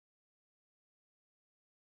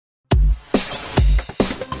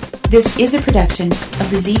This is a production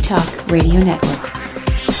of the Z-Talk Radio Network.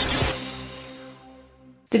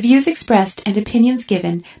 The views expressed and opinions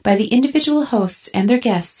given by the individual hosts and their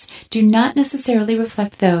guests do not necessarily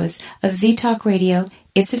reflect those of Z-Talk Radio,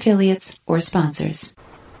 its affiliates, or sponsors.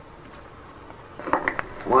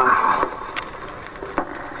 Wow.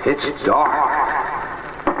 It's dark.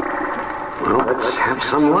 Well, let's have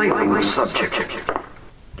some light on the subject.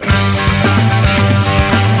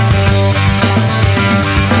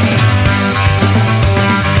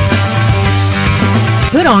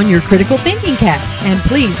 Put on your critical thinking caps and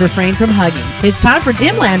please refrain from hugging. It's time for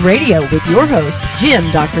Dimland Radio with your host,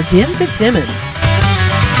 Jim Dr. Dim Fitzsimmons.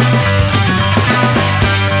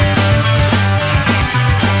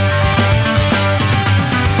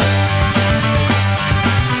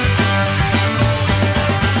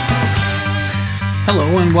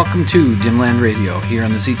 Hello and welcome to Dimland Radio here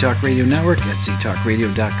on the Z-Talk Radio Network at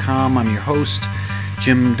ztalkradio.com. I'm your host,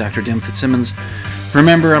 Jim Dr. Dim Fitzsimmons.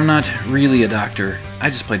 Remember, I'm not really a doctor. I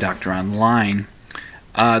just play doctor online.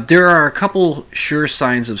 There are a couple sure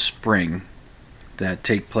signs of spring that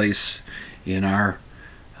take place in our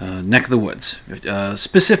neck of the woods,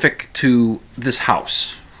 specific to this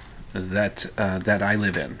house that I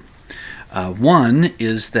live in. One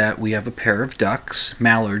is that we have a pair of ducks,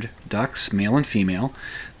 mallard ducks, male and female,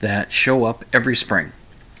 that show up every spring.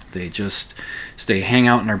 They just hang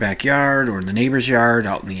out in our backyard or in the neighbor's yard,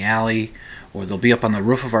 out in the alley, or they'll be up on the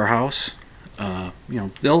roof of our house.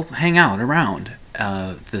 They'll hang out around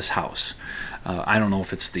this house. I don't know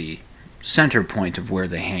if it's the center point of where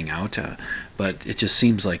they hang out, but it just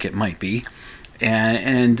seems like it might be.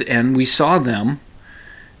 And we saw them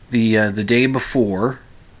the day before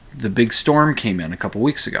the big storm came in a couple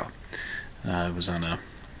weeks ago. It was on a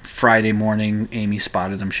Friday morning. Amy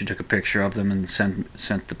spotted them. She took a picture of them and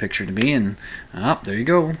sent the picture to me. And there you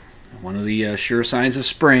go. One of the sure signs of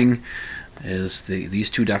spring is these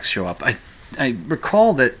two ducks show up. I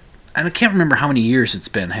recall that, and I can't remember how many years it's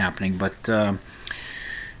been happening, but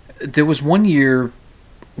there was one year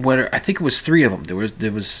where I think it was three of them.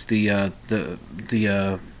 There was the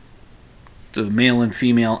male and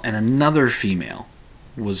female, and another female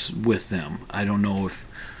was with them. I don't know if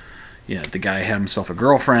the guy had himself a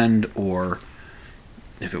girlfriend or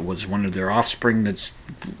if it was one of their offspring.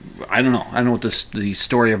 I don't know. I don't know what the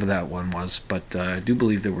story of that one was, but I do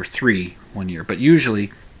believe there were three one year. But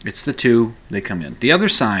usually it's the two, they come in. The other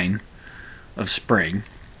sign of spring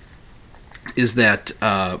is that,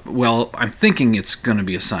 I'm thinking it's going to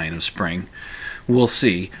be a sign of spring. We'll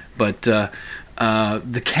see. But the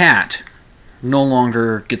cat no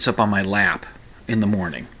longer gets up on my lap in the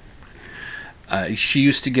morning. She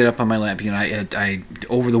used to get up on my lap. I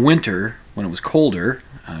over the winter when it was colder,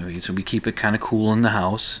 so we keep it kind of cool in the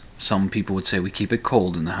house. Some people would say we keep it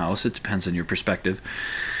cold in the house. It depends on your perspective.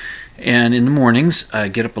 And in the mornings, I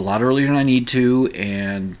get up a lot earlier than I need to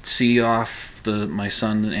and see off my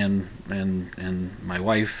son and my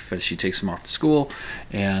wife as she takes them off to school,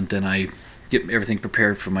 and then I get everything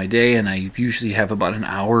prepared for my day. And I usually have about an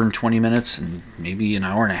hour and 20 minutes, and maybe an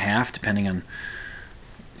hour and a half, depending on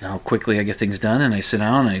how quickly I get things done. And I sit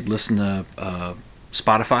down and I listen to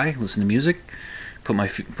Spotify, listen to music, put my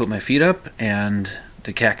feet up, and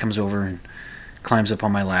the cat comes over and climbs up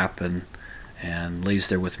on my lap and lays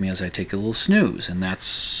there with me as I take a little snooze. And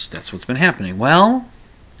that's what's been happening. Well,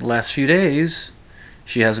 the last few days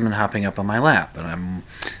she hasn't been hopping up on my lap, and I'm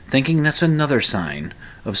thinking that's another sign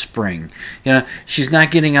of spring. She's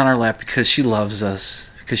not getting on our lap because she loves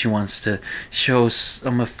us, because she wants to show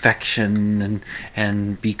some affection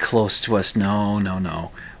and be close to us.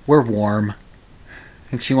 No. We're warm,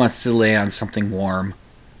 and she wants to lay on something warm.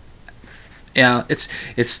 Yeah,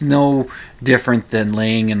 it's no different than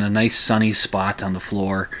laying in a nice sunny spot on the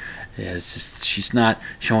floor. It's just, she's not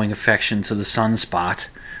showing affection to the sunspot.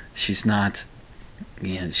 She's not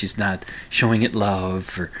showing it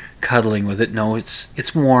love or cuddling with it. No,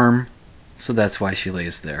 it's warm, so that's why she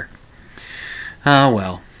lays there. Oh,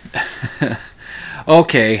 well.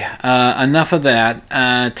 Okay, enough of that.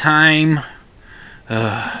 Time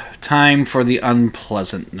for the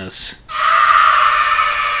unpleasantness.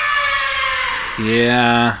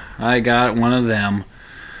 Yeah, I got one of them.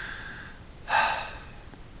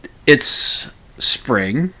 It's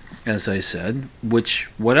spring, as I said,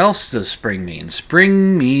 what else does spring mean?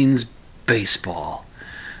 Spring means baseball.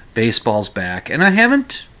 Baseball's back, and I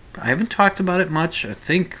haven't talked about it much. I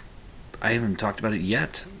think I haven't talked about it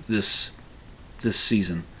yet this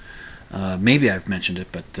season. Maybe I've mentioned it,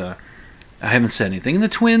 but I haven't said anything. And the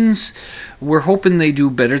Twins, we're hoping they do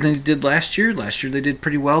better than they did last year. Last year they did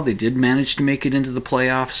pretty well. They did manage to make it into the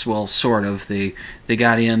playoffs. Well, sort of. They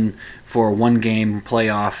got in for a one-game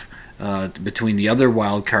playoff between the other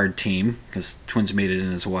wild card team, because Twins made it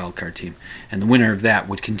in as a wild card team, and the winner of that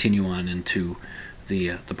would continue on into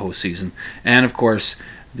the postseason. And of course,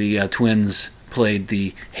 the Twins played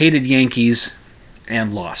the hated Yankees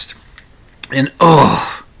and lost. And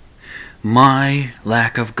oh, my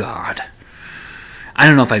lack of God. I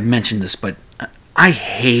don't know if I've mentioned this, but I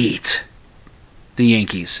hate the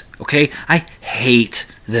Yankees, okay? I hate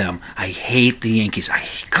them. I hate the Yankees. I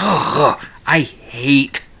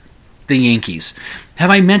hate the Yankees. Have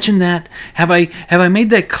I mentioned that? Have I made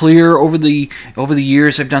that clear over the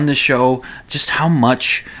years I've done this show, just how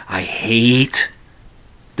much I hate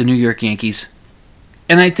the New York Yankees?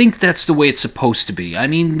 And I think that's the way it's supposed to be. I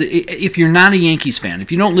mean, if you're not a Yankees fan,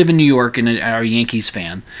 if you don't live in New York and are a Yankees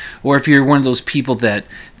fan, or if you're one of those people that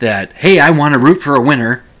hey, I want to root for a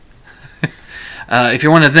winner, if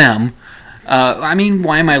you're one of them, I mean,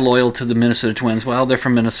 why am I loyal to the Minnesota Twins? Well, they're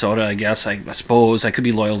from Minnesota, I guess. I suppose I could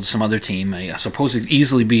be loyal to some other team. I suppose I could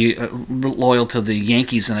easily be loyal to the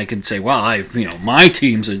Yankees, and I could say, well, my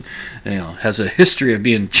team's has a history of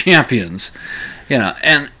being champions,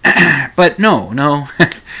 and but no,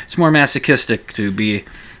 it's more masochistic to be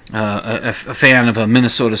a fan of a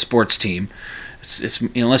Minnesota sports team. It's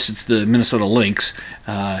unless it's the Minnesota Lynx,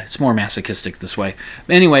 it's more masochistic this way.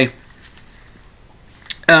 But anyway.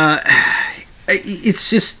 It's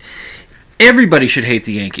just, everybody should hate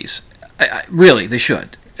the Yankees. Really, they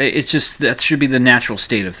should. It's just, that should be the natural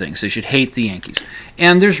state of things. They should hate the Yankees.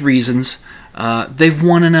 And there's reasons. They've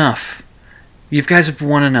won enough. You guys have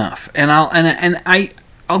won enough. And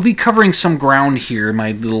I'll be covering some ground here in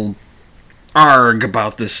my little arg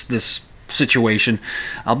about this situation.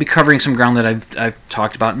 I'll be covering some ground that I've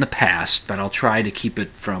talked about in the past, but I'll try to keep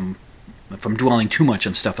it from dwelling too much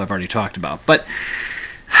on stuff I've already talked about. But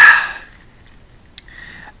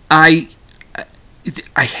I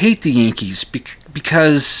hate the Yankees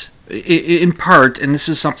because, in part, and this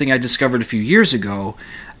is something I discovered a few years ago,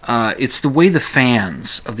 it's the way the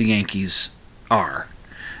fans of the Yankees are,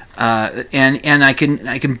 and I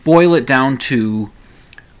can boil it down to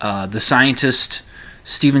the scientist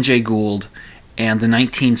Stephen Jay Gould and the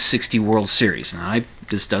 1960 World Series. Now,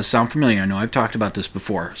 this does sound familiar. I know I've talked about this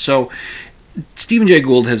before. So, Stephen Jay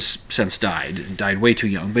Gould has since died way too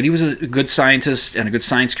young, but he was a good scientist and a good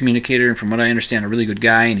science communicator, and from what I understand, a really good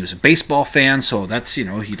guy, and he was a baseball fan, so that's, he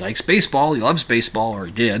likes baseball, he loves baseball, or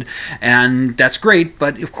he did, and that's great,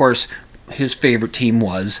 but of course, his favorite team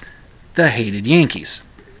was the hated Yankees.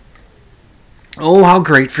 Oh, how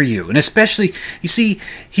great for you. And especially, you see,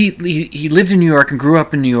 he lived in New York and grew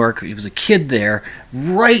up in New York, he was a kid there,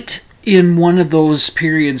 right in one of those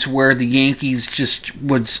periods where the Yankees just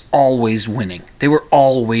was always winning. They were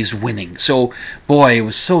always winning. So, boy, it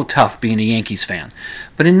was so tough being a Yankees fan.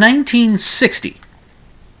 But in 1960,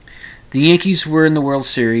 the Yankees were in the World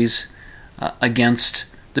Series against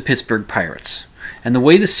the Pittsburgh Pirates. And the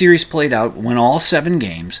way the series played out, went all 7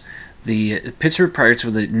 games, the Pittsburgh Pirates were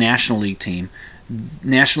the National League team.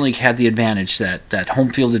 National League had the advantage, that home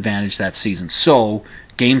field advantage that season. So,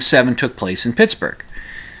 Game 7 took place in Pittsburgh.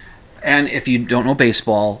 And if you don't know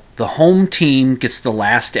baseball, the home team gets the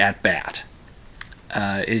last at-bat.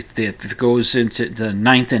 If it goes into the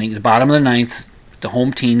 9th inning, the bottom of the 9th, the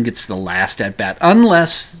home team gets the last at-bat,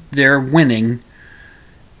 unless they're winning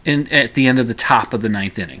at the end of the top of the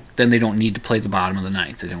 9th inning. Then they don't need to play the bottom of the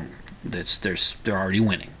 9th. They're already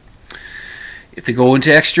winning. If they go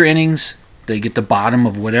into extra innings, they get the bottom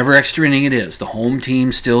of whatever extra inning it is. The home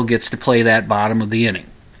team still gets to play that bottom of the inning.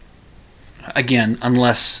 Again,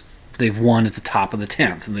 unless they've won at the top of the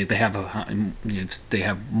 10th, and they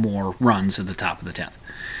have more runs at the top of the 10th.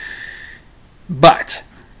 But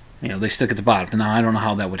they still get the bottom. Now I don't know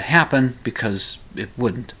how that would happen, because it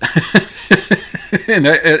wouldn't. In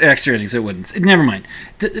extra innings, it wouldn't. Never mind.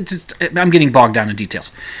 I'm getting bogged down in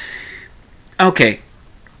details. Okay,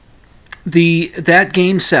 that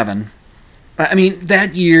Game 7. I mean,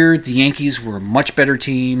 that year, the Yankees were a much better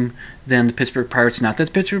team than the Pittsburgh Pirates. Not that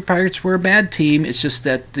the Pittsburgh Pirates were a bad team. It's just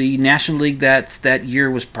that the National League that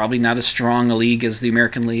year was probably not as strong a league as the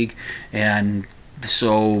American League. And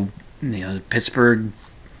so, Pittsburgh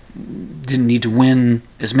didn't need to win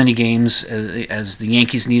as many games as the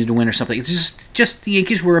Yankees needed to win or something. It's just the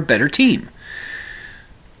Yankees were a better team.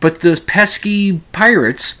 But the pesky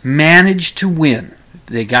Pirates managed to win.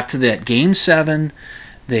 They got to that Game 7.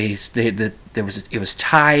 it was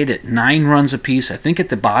tied at 9 runs apiece, I think at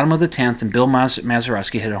the bottom of the 10th, and Bill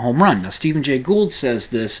Mazeroski hit a home run. Now, Stephen Jay Gould says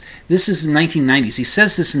this is in the 1990s. He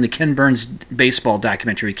says this in the Ken Burns baseball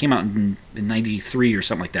documentary. It came out in 93 or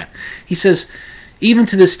something like that. He says, even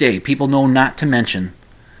to this day, people know not to mention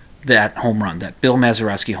that home run, that Bill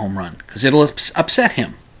Mazeroski home run, because it'll upset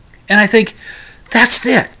him. And I think, that's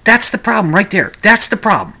it. That's the problem right there. That's the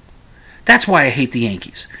problem. That's why I hate the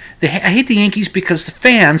Yankees. I hate the Yankees because the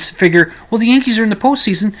fans figure, well, the Yankees are in the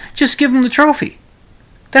postseason, just give them the trophy.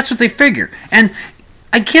 That's what they figure. And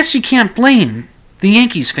I guess you can't blame the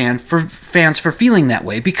Yankees fans for feeling that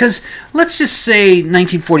way, because let's just say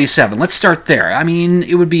 1947. Let's start there. I mean,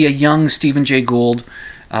 it would be a young Stephen Jay Gould,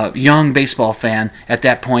 young baseball fan at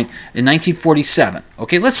that point in 1947.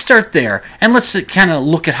 Okay, let's start there, and let's kind of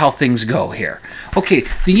look at how things go here. Okay,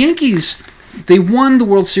 the Yankees, they won the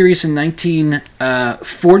World Series in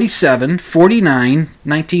 1947, 49,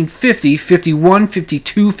 1950, 51,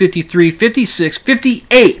 52, 53, 56,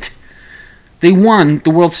 58. They won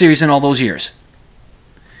the World Series in all those years.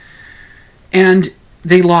 And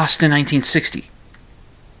they lost in 1960.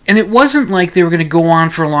 And it wasn't like they were going to go on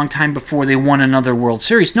for a long time before they won another World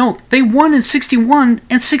Series. No, they won in 61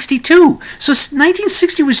 and 62. So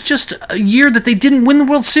 1960 was just a year that they didn't win the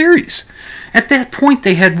World Series. At that point,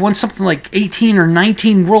 they had won something like 18 or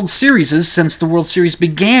 19 World Series since the World Series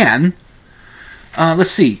began.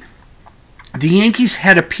 Let's see. The Yankees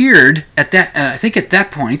had appeared at that, I think at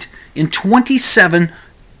that point, in 27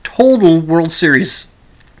 total World Series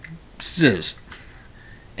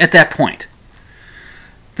at that point.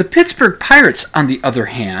 The Pittsburgh Pirates, on the other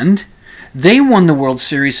hand, they won the World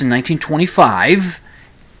Series in 1925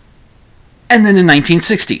 and then in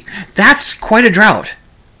 1960. That's quite a drought.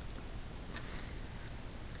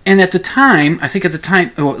 And at the time,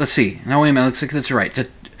 let's see. No, wait a minute, let's see if that's right.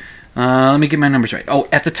 Let me get my numbers right. Oh,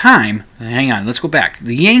 at the time, hang on, let's go back.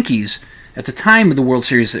 The Yankees, at the time of the World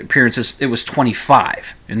Series appearances, it was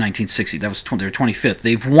 25 in 1960. That was their 25th.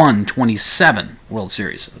 They've won 27 World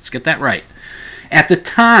Series. Let's get that right. At the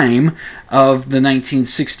time of the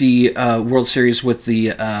 1960 World Series with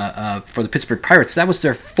for the Pittsburgh Pirates, that was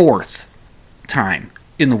their 4th time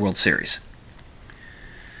in the World Series.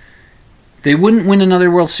 They wouldn't win another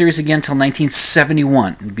World Series again until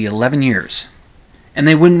 1971. It would be 11 years. And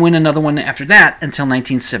they wouldn't win another one after that until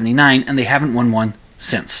 1979, and they haven't won one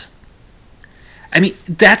since. I mean,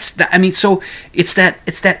 so it's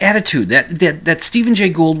that attitude that Stephen Jay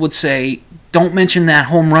Gould would say, don't mention that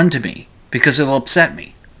home run to me because it'll upset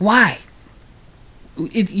me. Why?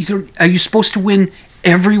 Are you supposed to win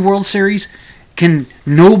every World Series? Can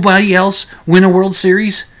nobody else win a World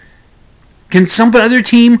Series? Can some other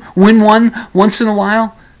team win one once in a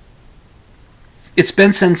while? It's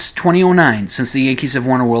been since 2009 since the Yankees have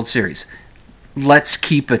won a World Series. Let's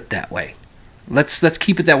keep it that way. Let's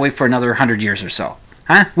keep it that way for another 100 years or so.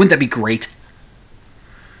 Huh? Wouldn't that be great?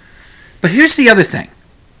 But here's the other thing.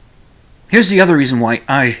 Here's the other reason why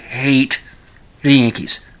I hate the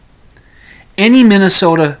Yankees. Any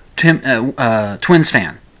Minnesota Twins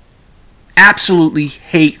fan absolutely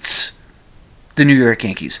hates the New York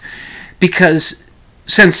Yankees. Because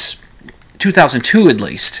since 2002 at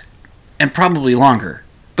least, and probably longer,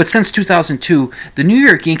 but since 2002, the New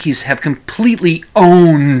York Yankees have completely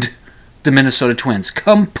owned the Minnesota Twins.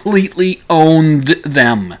 Completely owned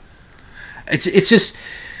them. It's just,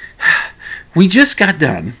 we just got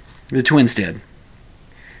done, the Twins did.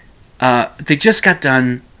 They just got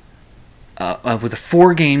done with a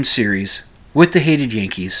 4-game series with the hated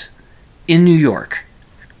Yankees in New York.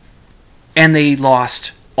 And they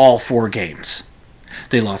lost all 4 games.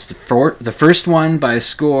 They lost the first one by a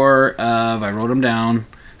score of, I wrote them down,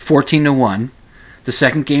 14-1. The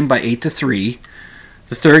second game by 8-3.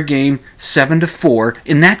 The third game, 7-4.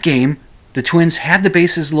 In that game, the Twins had the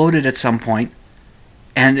bases loaded at some point,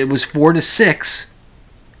 and it was 4-6.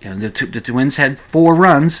 The Twins had 4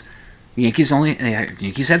 runs. The Yankees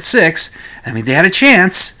had 6. I mean, they had a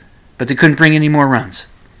chance, but they couldn't bring any more runs.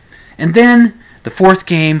 And then the fourth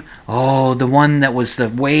game, the one that was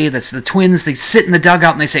that's the Twins, they sit in the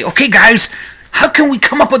dugout and they say, okay, guys, how can we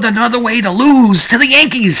come up with another way to lose to the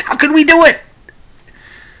Yankees? How can we do it?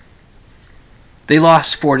 They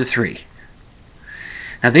lost 4-3.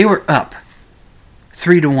 Now, they were up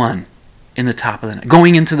 3-1 in the top of the ninth.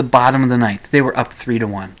 Going into the bottom of the ninth, they were up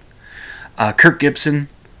 3-1. Kirk Gibson,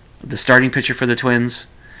 the starting pitcher for the Twins,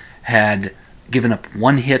 had given up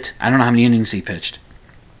 1 hit. I don't know how many innings he pitched.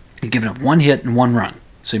 He'd given up 1 hit and 1 run.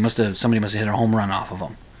 So somebody must have hit a home run off of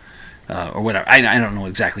him. Or whatever. I don't know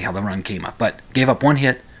exactly how the run came up. But gave up 1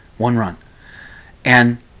 hit, 1 run.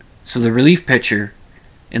 And so the relief pitcher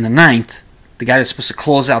in the ninth, the guy that's supposed to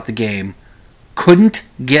close out the game, couldn't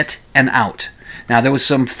get an out. Now, there was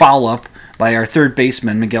some follow-up by our third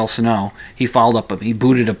baseman, Miguel Sano. He followed up, he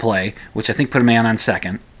booted a play, which I think put a man on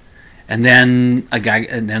second. And then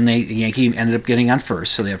the Yankee ended up getting on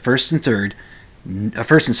first. So they have first and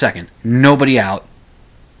second, nobody out.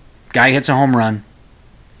 Guy hits a home run.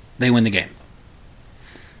 They win the game.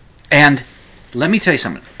 And let me tell you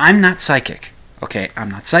something. I'm not psychic. Okay, I'm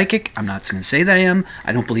not psychic. I'm not going to say that I am.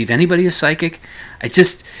 I don't believe anybody is psychic. I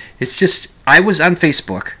was on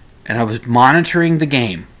Facebook and I was monitoring the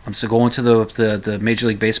game. I'm so going to the Major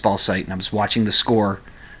League Baseball site and I was watching the score.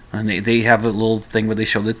 And they have a little thing where they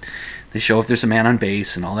show if there's a man on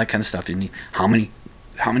base and all that kind of stuff, and how many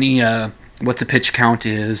what the pitch count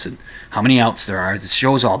is and how many outs there are. It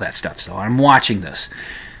shows all that stuff. So I'm watching this.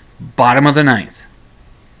 Bottom of the ninth.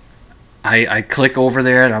 I click over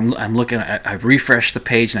there and I'm looking. I refresh the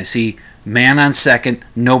page and I see man on second,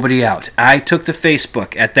 nobody out. I took to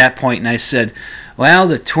Facebook at that point and I said, well,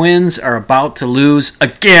 the Twins are about to lose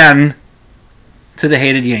again to the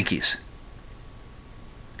hated Yankees.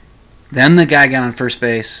 Then the guy got on first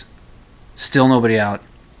base, still nobody out,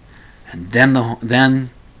 and then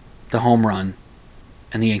the home run,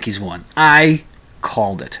 and the Yankees won. I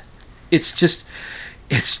called it. It's just,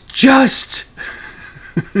 it's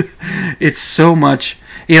so much.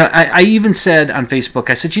 I even said on Facebook,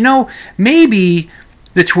 I said, maybe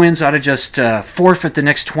the Twins ought to just forfeit the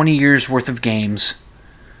next 20 years worth of games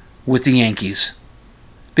with the Yankees.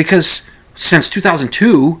 Because since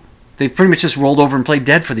 2002, they've pretty much just rolled over and played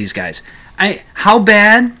dead for these guys. How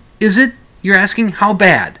bad is it? You're asking how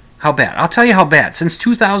bad? How bad? I'll tell you how bad. Since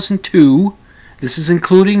 2002, this is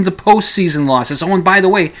including the postseason losses. Oh, and by the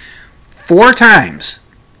way, 4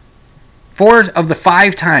 of the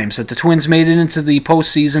 5 times that the Twins made it into the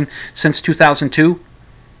postseason since 2002,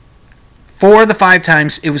 4 of the 5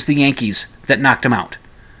 times it was the Yankees that knocked them out.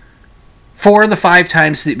 4 of the 5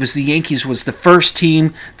 times it was the Yankees was the first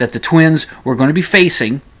team that the Twins were going to be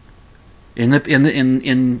facing in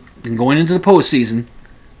going into the postseason.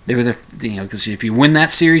 They were because if you win that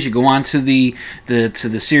series, you go on to the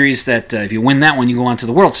series that if you win that one, you go on to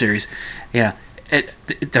the World Series. Yeah,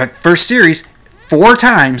 the first series 4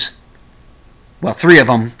 times. Well, 3 of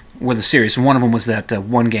them were the series, and one of them was that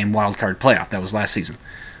one-game wild card playoff. That was last season.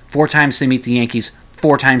 4 times they meet the Yankees.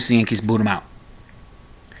 4 times the Yankees boot them out.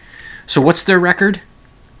 So what's their record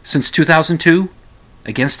since 2002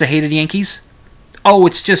 against the hated Yankees? Oh,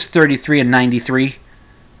 it's just 33-93.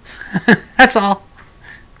 That's all.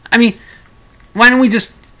 I mean, why don't we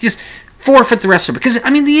just forfeit the rest of it? Because,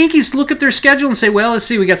 the Yankees look at their schedule and say, well, let's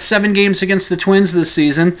see, we got 7 games against the Twins this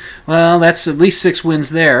season. Well, that's at least 6 wins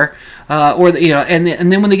there. And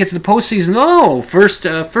then when they get to the postseason,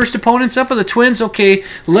 first opponent's up are the Twins. Okay,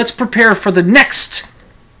 let's prepare for the next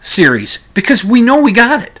series because we know we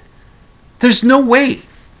got it. There's no way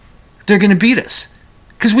they're going to beat us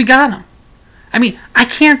because we got them. I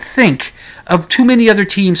can't think of too many other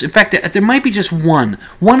teams. In fact, there might be just one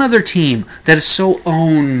other team that is so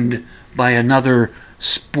owned by another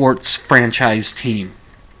sports franchise team.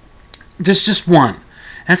 There's just one.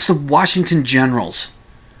 That's the Washington Generals.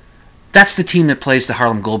 That's the team that plays the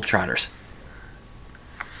Harlem Globetrotters.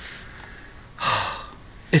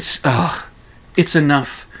 It's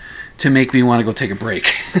enough to make me want to go take a break.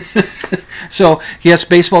 So, yes,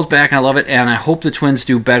 baseball's back, and I love it, and I hope the Twins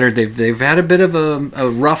do better. They've had a bit of a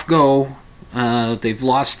rough go. They've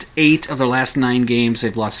lost 8 of their last 9 games.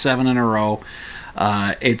 They've lost 7 in a row.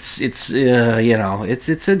 It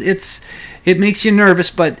makes you nervous,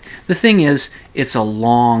 but the thing is, it's a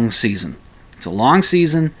long season.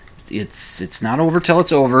 It's not over till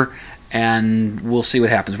it's over, and we'll see what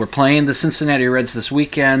happens. We're playing the Cincinnati Reds this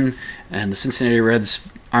weekend, and the Cincinnati Reds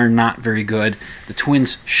are not very good. The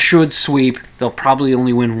Twins should sweep. They'll probably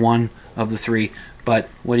only win 1 of the 3, but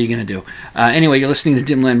what are you going to do? Anyway, you're listening to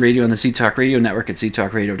Dimland Radio on the Z-Talk Radio Network at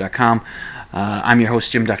ztalkradio.com. I'm your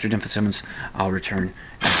host, Jim Dr. Dim Fitzsimmons. I'll return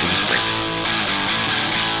after this break.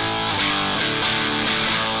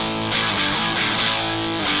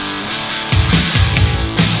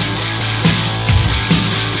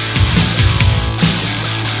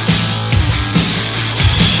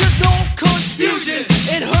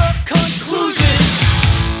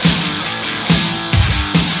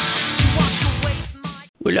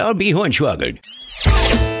 Well, I'll be hornswoggled.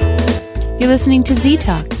 You're listening to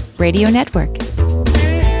Z-Talk Radio Network.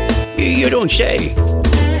 You don't say.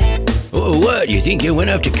 Oh, what? You think you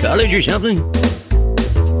went off to college or something?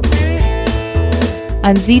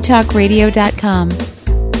 On ztalkradio.com.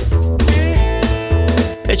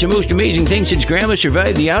 That's the most amazing thing since Grandma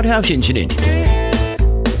survived the outhouse incident.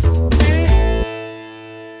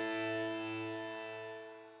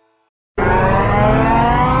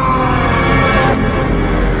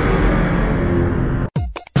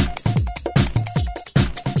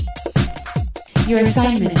 Your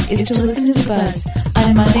assignment is to listen to The Buzz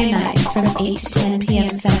on Monday nights from 8 to 10 p.m.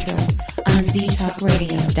 Central on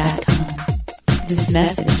ztalkradio.com. This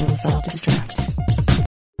message will self-destruct.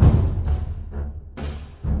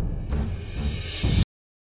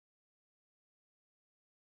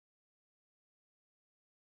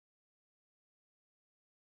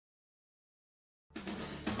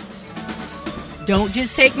 Don't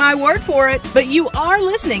just take my word for it, but you are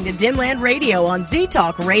listening to Dimland Radio on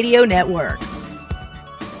Z-Talk Radio Network.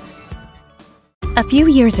 A few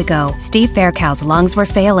years ago, Steve Faircow's lungs were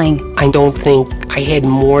failing. I don't think I had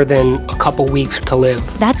more than a couple weeks to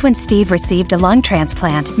live. That's when Steve received a lung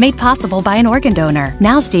transplant made possible by an organ donor.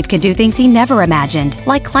 Now Steve can do things he never imagined,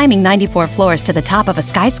 like climbing 94 floors to the top of a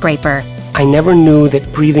skyscraper. I never knew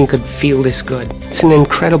that breathing could feel this good. It's an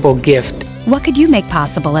incredible gift. What could you make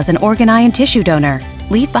possible as an organ, eye, and tissue donor?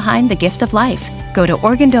 Leave behind the gift of life. Go to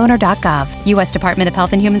organdonor.gov, U.S. Department of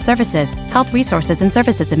Health and Human Services, Health Resources and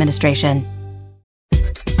Services Administration.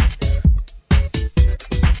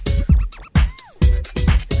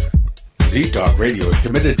 Z-Talk Radio is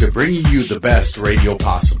committed to bringing you the best radio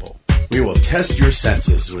possible. We will test your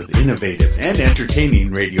senses with innovative and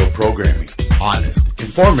entertaining radio programming. Honest,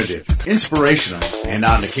 informative, inspirational, and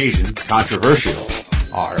on occasion, controversial.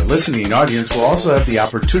 Our listening audience will also have the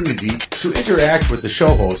opportunity to interact with the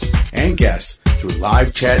show hosts and guests through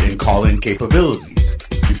live chat and call-in capabilities.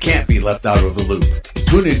 You can't be left out of the loop.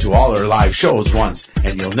 Tune into all our live shows once,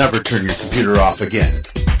 and you'll never turn your computer off again.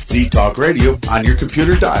 Z-Talk Radio on your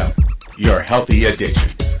computer dial. Your healthy addiction.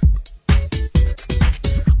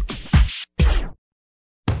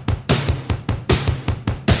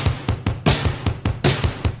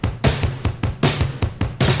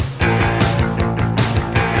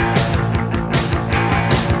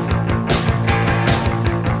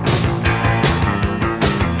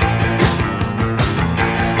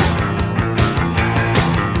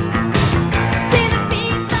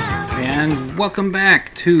 Welcome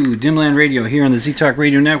back to Dimland Radio here on the Z-Talk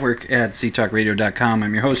Radio Network at ztalkradio.com.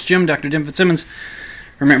 I'm your host, Jim, Dr. Dim Fitzsimmons.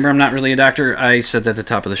 Remember, I'm not really a doctor. I said that at the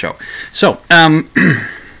top of the show. So,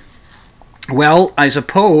 well, I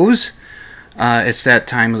suppose it's that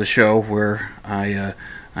time of the show where I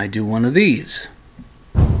do one of these.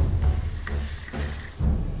 And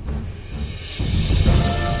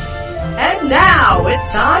now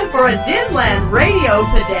it's time for a Dimland Radio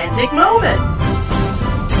pedantic moment.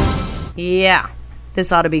 Yeah,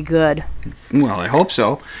 this ought to be good. Well, I hope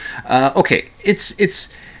so. Okay,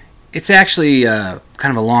 it's actually kind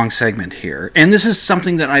of a long segment here, and this is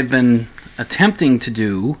something that I've been attempting to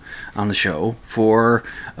do on the show for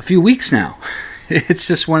a few weeks now. It's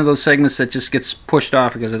just one of those segments that just gets pushed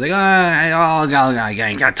off because I think, I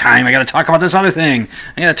ain't got time. I got to talk about this other thing.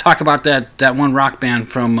 I got to talk about that one rock band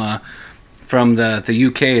from the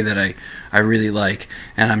UK that I really like,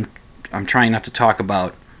 and I'm trying not to talk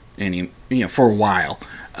about any, for a while.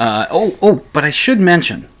 But I should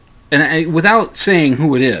mention, and without saying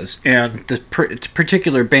who it is, and the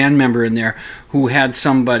particular band member in there who had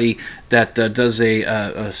somebody that does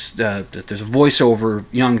there's a voiceover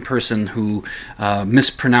young person who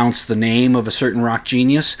mispronounced the name of a certain rock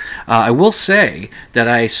genius. I will say that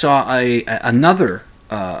I saw another.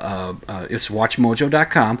 It's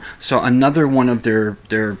WatchMojo.com. So another one of their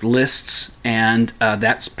lists, and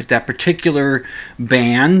that particular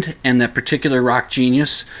band and that particular rock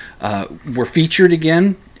genius were featured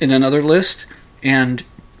again in another list. And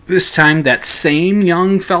this time, that same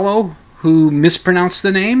young fellow who mispronounced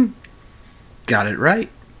the name got it right.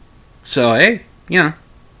 So hey,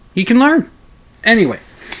 he can learn. Anyway,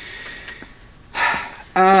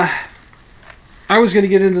 I was going to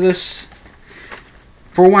get into this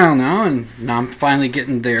for a while now, and now I'm finally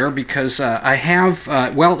getting there because I have,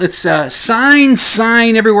 it's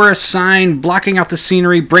sign everywhere, a sign blocking out the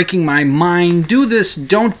scenery, breaking my mind. Do this,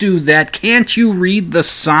 don't do that. Can't you read the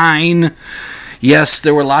sign? Yes,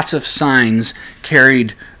 there were lots of signs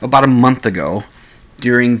carried about a month ago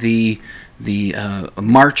during the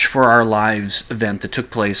March for Our Lives event that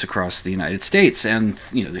took place across the United States, and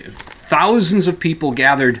thousands of people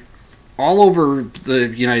gathered all over the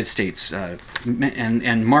United States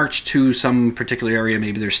and marched to some particular area,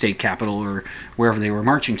 maybe their state capital or wherever they were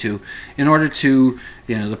marching to, in order to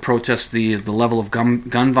protest the level of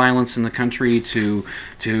gun violence in the country, to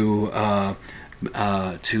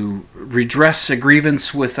redress a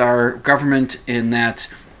grievance with our government in that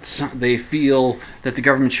they feel that the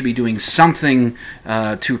government should be doing something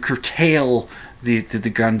to curtail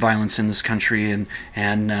the gun violence in this country,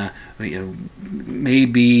 and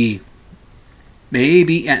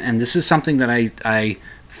maybe, and this is something that I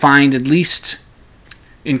find at least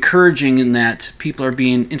encouraging in that people are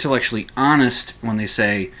being intellectually honest when they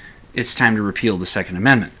say it's time to repeal the Second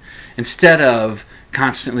Amendment, instead of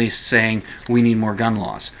constantly saying we need more gun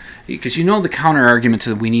laws. Because the counter argument to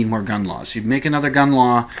the we need more gun laws. You make another gun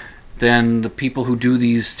law, then the people who do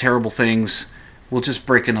these terrible things will just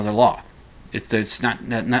break another law. It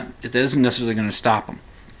isn't necessarily going to stop them.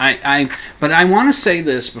 But I want to say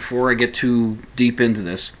this before I get too deep into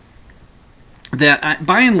this, that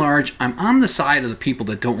by and large, I'm on the side of the people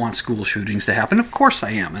that don't want school shootings to happen. Of course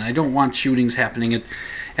I am, and I don't want shootings happening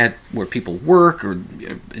at where people work or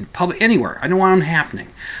in public, anywhere. I don't want them happening.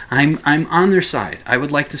 I'm on their side. I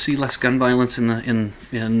would like to see less gun violence in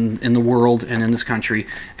the world and in this country.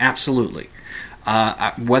 Absolutely.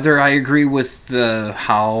 Whether I agree with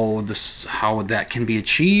how that can be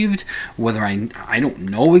achieved, whether I don't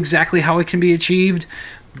know exactly how it can be achieved,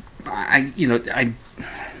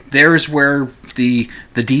 there's where the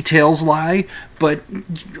details lie, but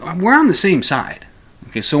we're on the same side.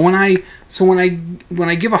 Okay, so when I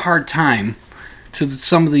give a hard time to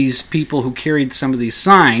some of these people who carried some of these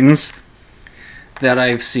signs that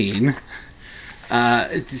I've seen,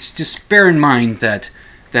 it's just bear in mind that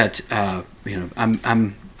I'm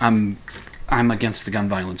against the gun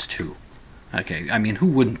violence too. Okay, I mean, who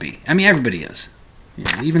wouldn't be? I mean, everybody is.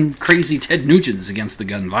 Even crazy Ted Nugent's against the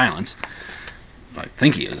gun violence. I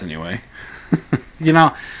think he is, anyway.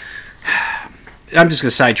 I'm just going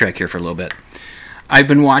to sidetrack here for a little bit. I've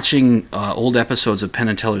been watching old episodes of Penn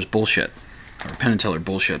and Teller's Bullshit, or Penn and Teller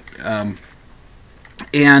Bullshit,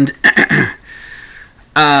 and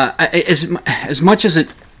as much as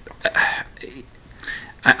it,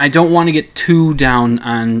 I don't want to get too down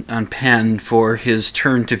on Penn for his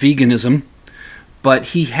turn to veganism, but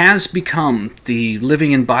he has become the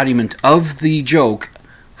living embodiment of the joke.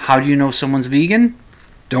 How do you know someone's vegan?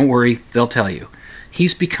 Don't worry, they'll tell you.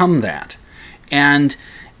 He's become that. And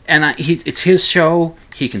it's his show.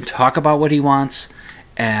 He can talk about what he wants,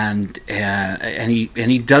 and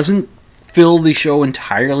he doesn't fill the show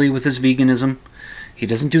entirely with his veganism. He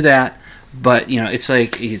doesn't do that. But it's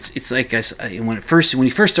like when he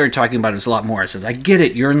first started talking about it, was a lot more. I said, I get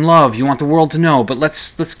it. You're in love. You want the world to know. But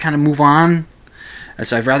let's kind of move on.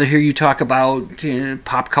 So I'd rather hear you talk about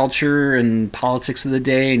pop culture and politics of the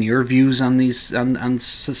day and your views on these on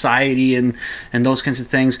society and those kinds of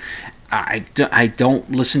things. I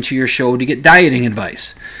don't listen to your show to get dieting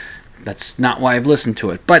advice. That's not why I've listened to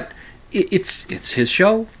it. But it's his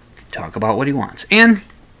show. Talk about what he wants, and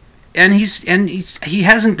he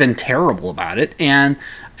hasn't been terrible about it.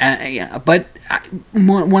 But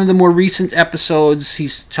one of the more recent episodes,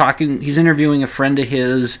 he's interviewing a friend of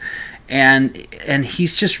his. And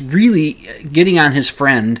he's just really getting on his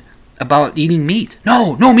friend about eating meat.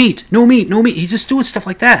 No meat. He's just doing stuff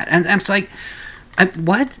like that. And it's like,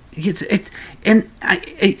 what?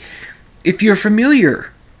 If you're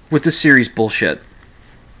familiar with the series Bullshit,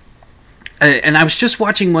 and I was just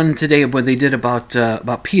watching one today where they did about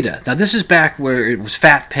PETA. Now this is back where it was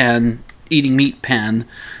Fat Penn eating meat Penn,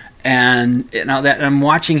 and now that I'm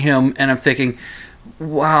watching him and I'm thinking,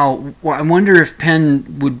 wow, I wonder if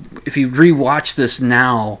Penn would, if he'd rewatch this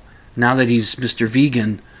now that he's Mr.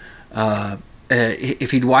 Vegan, if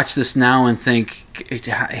he'd watch this now and think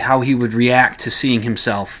how he would react to seeing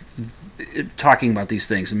himself talking about these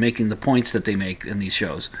things and making the points that they make in these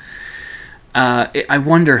shows. I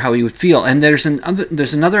wonder how he would feel. And there's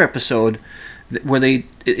another episode where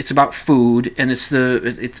it's about food, and it's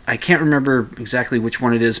I can't remember exactly which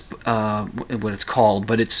one it is, what it's called,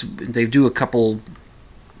 but they do a couple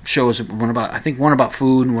shows, one about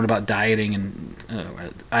food and one about dieting, and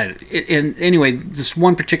anyway, this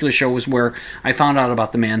one particular show was where I found out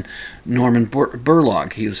about the man Norman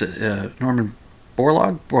Borlaug. He was Norman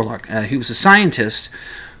Borlaug. He was a scientist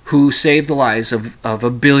who saved the lives of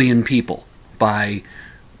 1 billion people by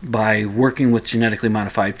working with genetically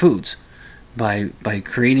modified foods, by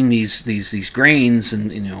creating these grains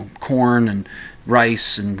and corn and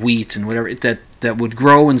rice and wheat and whatever that would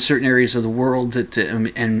grow in certain areas of the world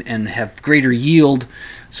and have greater yield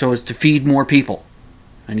so as to feed more people.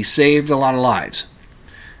 And he saved a lot of lives.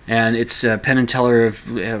 And it's Penn and Teller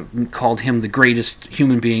have called him the greatest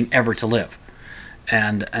human being ever to live.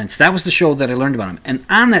 And so that was the show that I learned about him. And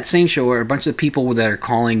on that same show are a bunch of people that are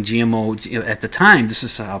calling GMO, at the time, this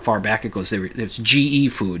is how far back it goes, it's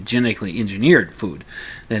GE food, genetically engineered food.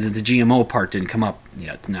 The GMO part didn't come up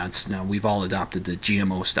yet. Now we've all adopted the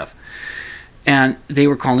GMO stuff. And they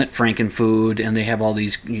were calling it Frankenfood, and they have all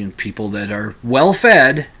these people that are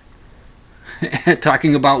well-fed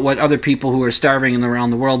talking about what other people who are starving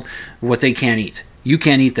around the world, what they can't eat. You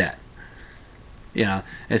can't eat that.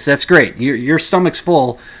 That's great. Your stomach's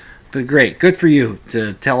full, But great, good for you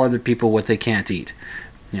to tell other people what they can't eat.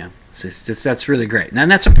 Yeah, that's really great. And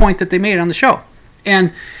that's a point that they made on the show.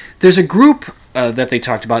 And there's a group that they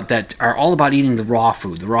talked about that are all about eating the raw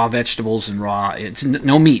food, the raw vegetables and it's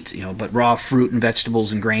no meat, but raw fruit and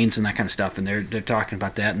vegetables and grains and that kind of stuff. And they're talking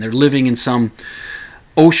about that. And they're living in some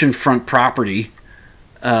oceanfront property,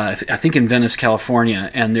 I think in Venice, California.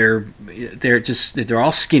 And they're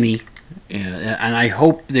all skinny. And I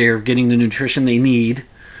hope they're getting the nutrition they need.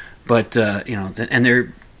 But and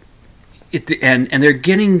they're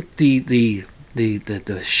getting the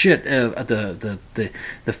shit,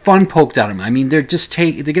 the fun poked out of them. I mean, they're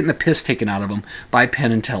getting the piss taken out of them by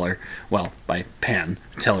Penn and Teller. Well, by Penn.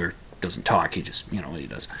 Teller doesn't talk. He just, what he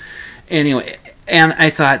does. Anyway, and I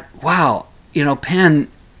thought, wow, Penn,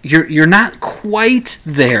 you're not quite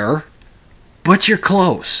there, but you're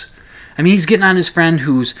close. I mean, he's getting on his friend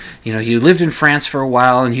who's, he lived in France for a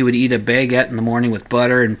while, and he would eat a baguette in the morning with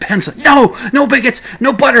butter, and Penn's like, no baguettes,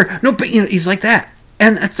 no butter, no, he's like that.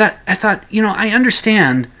 And I thought, I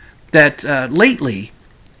understand that lately,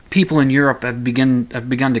 people in Europe have begun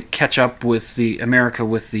to catch up with America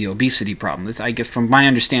with the obesity problem. I guess from my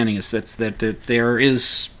understanding is that there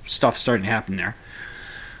is stuff starting to happen there.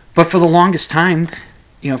 But for the longest time,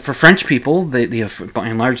 for French people, by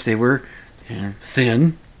and large they were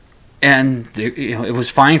thin. And it was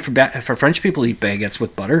fine for French people to eat baguettes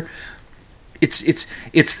with butter.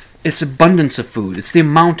 It's abundance of food. It's the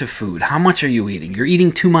amount of food. How much are you eating? You're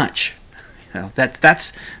eating too much.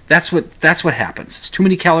 That's what happens. It's too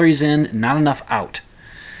many calories in, not enough out.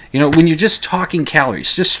 When you're just talking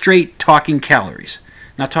calories, just straight talking calories,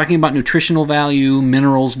 not talking about nutritional value,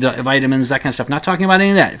 minerals, vitamins, that kind of stuff. Not talking about any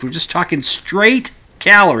of that. If we're just talking straight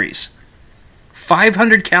calories,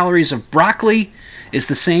 500 calories of broccoli is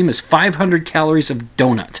the same as 500 calories of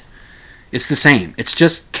donut. It's the same. It's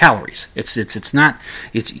just calories. It's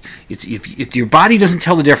if your body doesn't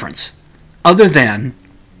tell the difference, other than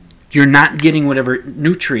you're not getting whatever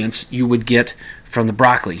nutrients you would get from the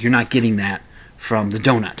broccoli. You're not getting that from the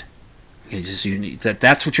donut.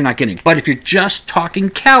 That's what you're not getting. But if you're just talking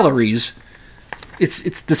calories,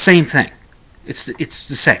 it's the same thing. It's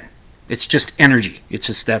the same. It's just energy. It's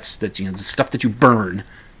just that's the stuff that you burn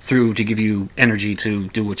through to give you energy to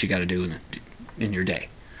do what you got to do in your day.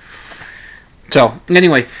 So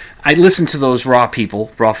anyway, I listen to those raw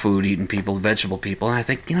food eating people, the vegetable people, and I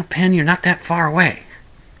think, Penn, you're not that far away.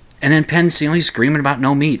 And then Penn's he's screaming about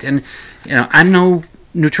no meat, and I'm no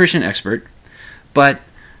nutrition expert, but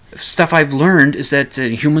stuff I've learned is that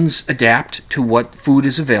humans adapt to what food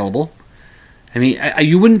is available. I mean,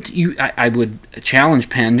 I would challenge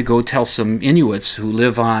Penn to go tell some Inuits who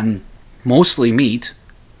live on mostly meat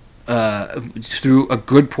through a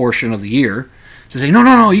good portion of the year to say,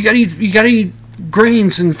 no, you gotta eat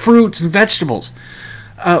grains and fruits and vegetables.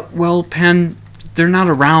 Well, Penn, they're not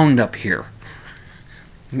around up here,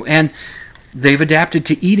 and they've adapted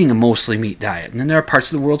to eating a mostly meat diet. And then there are parts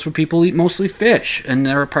of the world where people eat mostly fish, and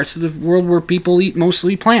there are parts of the world where people eat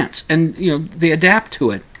mostly plants, and they adapt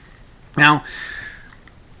to it. Now,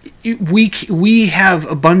 we have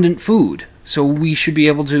abundant food. So we should be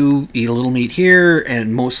able to eat a little meat here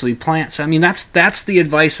and mostly plants. I mean, that's the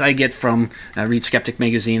advice I get from Read Skeptic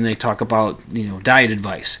magazine. They talk about diet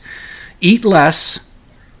advice: eat less,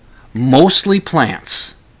 mostly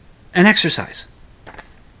plants, and exercise.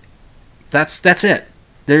 That's it.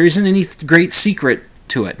 There isn't any great secret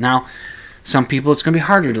to it. Now, some people it's going to be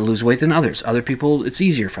harder to lose weight than others. Other people it's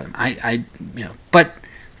easier for them. But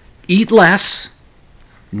eat less,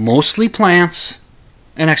 mostly plants,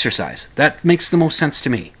 and exercise. That makes the most sense to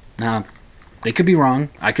me. Now, they could be wrong.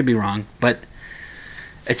 I could be wrong. But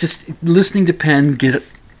it's just listening to Penn get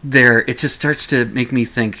there, it just starts to make me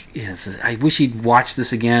think, I wish he'd watch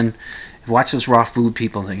this again, watch those raw food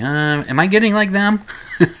people and think, am I getting like them?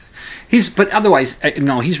 But otherwise,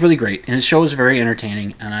 no, he's really great. And his show is very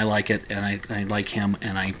entertaining, and I like it, and I like him,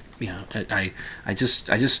 and I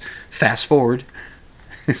just fast forward.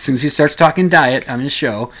 As soon as he starts talking diet on his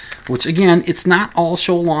show, which again, it's not all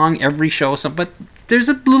show long, every show, but there's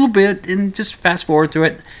a little bit, and just fast forward through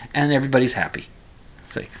it, and everybody's happy.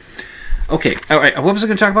 See, okay, all right. What was I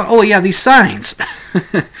going to talk about? Oh yeah, these signs.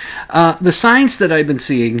 The signs that I've been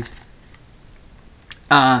seeing,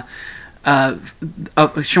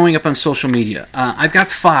 showing up on social media. I've got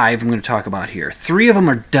 5 I'm going to talk about here. 3 of them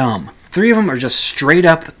are dumb. 3 of them are just straight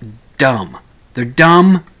up dumb. They're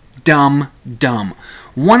dumb.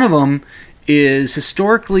 One of them is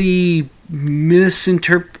historically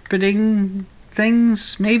misinterpreting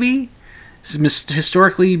things, maybe?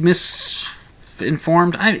 Historically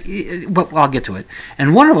misinformed? I'll get to it.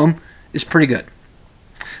 And one of them is pretty good.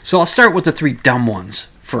 So I'll start with the 3 dumb ones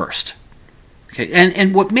first. Okay,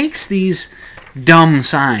 and what makes these dumb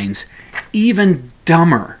signs even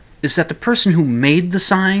dumber is that the person who made the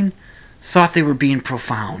sign thought they were being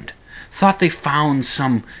profound, thought they found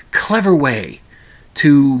some clever way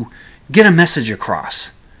to get a message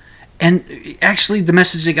across. And actually the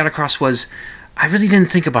message they got across was, I really didn't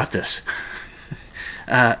think about this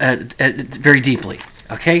very deeply.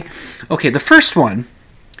 Okay, the first one,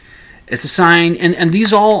 it's a sign, and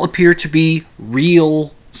these all appear to be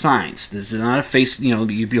real signs. This is not a face. You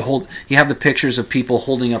have the pictures of people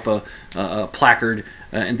holding up a placard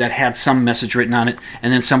and that had some message written on it,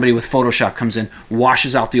 and then somebody with Photoshop comes in,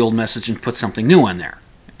 washes out the old message, and puts something new on there.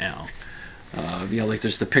 Like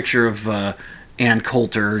there's the picture of Ann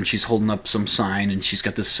Coulter, and she's holding up some sign, and she's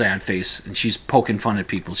got this sad face, and she's poking fun at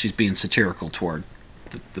people. She's being satirical toward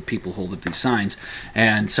the people who hold up these signs,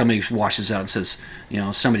 and somebody washes out and says,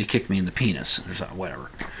 somebody kicked me in the penis, or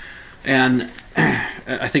whatever. And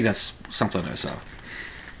I think that's something I saw.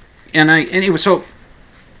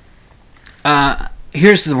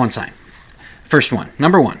 Here's the one sign. First one,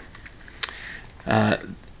 number one.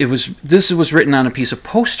 This was written on a piece of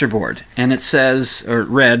poster board, and it says, or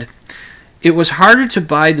read, "It was harder to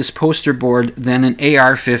buy this poster board than an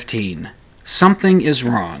AR-15. Something is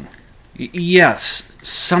wrong." Yes,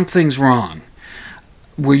 something's wrong.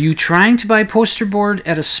 Were you trying to buy a poster board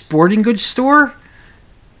at a sporting goods store?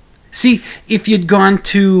 See, if you'd gone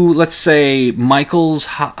to, let's say, Michael's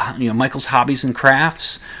Hobbies and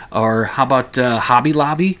Crafts, or how about Hobby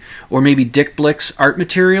Lobby, or maybe Dick Blick's Art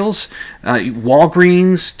Materials,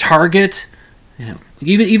 Walgreens, Target,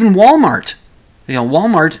 even Walmart.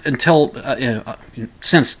 Walmart until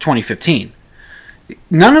since 2015.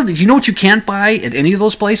 None of you know what you can't buy at any of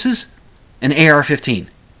those places? An AR-15.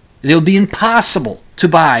 It'll be impossible to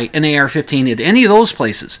buy an AR-15 at any of those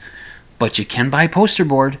places, but you can buy a poster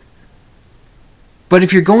board. But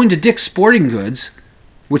if you're going to Dick's Sporting Goods,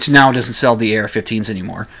 which now doesn't sell the AR-15s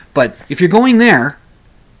anymore, but if you're going there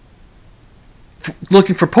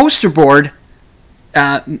looking for poster board,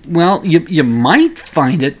 you might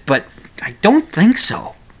find it, but I don't think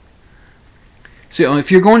so. So if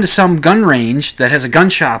you're going to some gun range that has a gun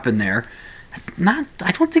shop in there,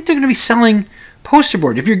 I don't think they're going to be selling poster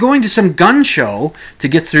board. If you're going to some gun show to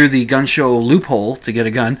get through the gun show loophole to get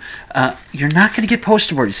a gun, you're not going to get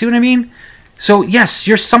poster board. You see what I mean? So yes,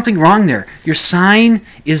 there's something wrong there. Your sign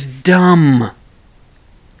is dumb.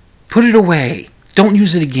 Put it away. Don't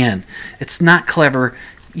use it again. It's not clever.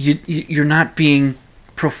 You're not being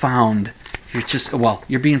profound.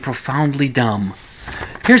 You're being profoundly dumb.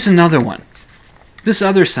 Here's another one. This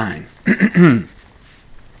other sign.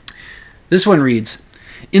 This one reads,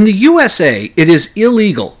 "In the USA, it is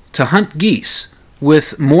illegal to hunt geese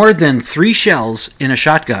with more than 3 shells in a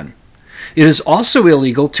shotgun. It is also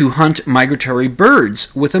illegal to hunt migratory birds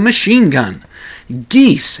with a machine gun.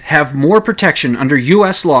 Geese have more protection under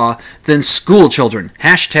U.S. law than school children.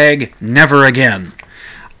 # never again."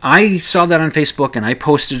 I saw that on Facebook and I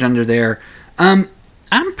posted under there. I'm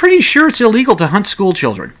pretty sure it's illegal to hunt school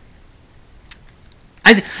children.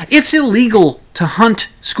 It's illegal to hunt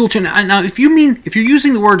school children. Now, if you're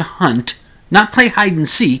using the word hunt, not play hide and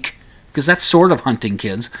seek, because that's sort of hunting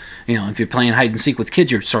kids. If you're playing hide and seek with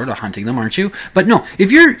kids, you're sort of hunting them, aren't you? But no,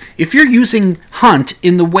 if you're using hunt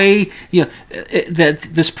in the way that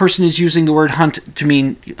this person is using the word hunt to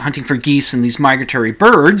mean hunting for geese and these migratory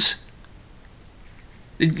birds,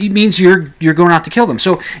 it means you're going out to kill them.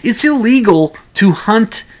 So it's illegal to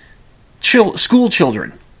hunt school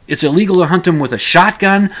children. It's illegal to hunt them with a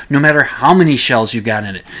shotgun, no matter how many shells you've got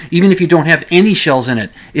in it. Even if you don't have any shells in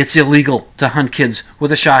it, it's illegal to hunt kids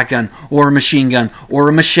with a shotgun, or a machine gun, or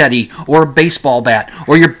a machete, or a baseball bat,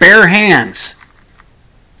 or your bare hands.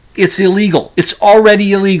 It's illegal. It's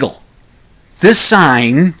already illegal. This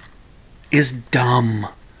sign is dumb.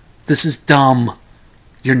 This is dumb.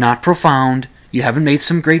 You're not profound. You haven't made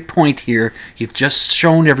some great point here. You've just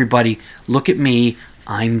shown everybody, look at me,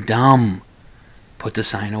 I'm dumb. Put the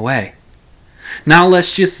sign away. Now,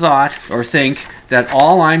 lest you think that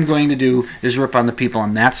all I'm going to do is rip on the people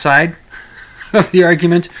on that side of the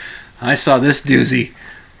argument, I saw this doozy.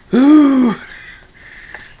 Ooh.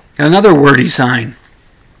 Another wordy sign.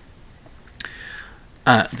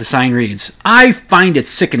 The sign reads, "I find it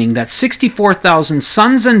sickening that 64,000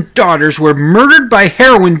 sons and daughters were murdered by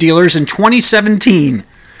heroin dealers in 2017.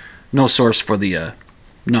 No source for the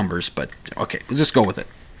numbers, but okay, let's just go with it.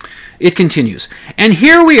 It continues, "And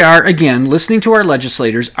here we are again listening to our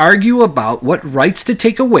legislators argue about what rights to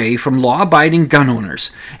take away from law-abiding gun owners.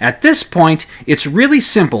 At this point, it's really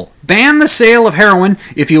simple. Ban the sale of heroin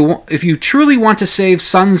if you truly want to save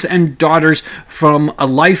sons and daughters from a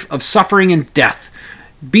life of suffering and death.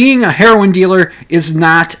 being a heroin dealer is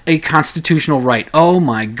not a constitutional right. Oh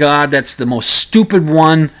my God, that's the most stupid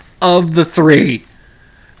one of the three.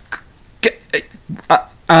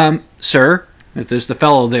 Sir, there's the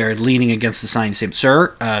fellow there leaning against the sign saying,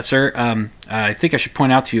 Sir, I think I should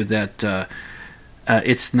point out to you that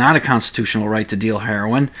it's not a constitutional right to deal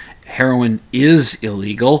heroin. Heroin is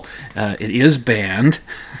illegal. It is banned.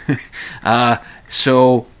 And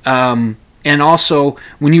also,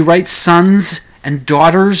 when you write sons and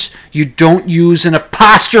daughters, you don't use an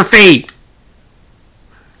apostrophe.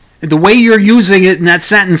 The way you're using it in that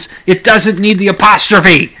sentence, it doesn't need the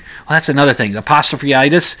apostrophe. Well, that's another thing. The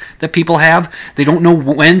apostrophe-itis that people have. They don't know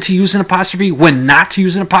when to use an apostrophe, when not to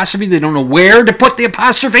use an apostrophe. They don't know where to put the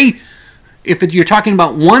apostrophe. If you're talking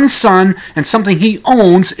about one son and something he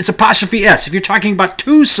owns, it's apostrophe S. If you're talking about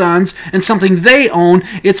two sons and something they own,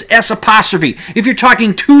 it's S apostrophe. If you're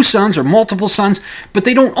talking two sons or multiple sons, but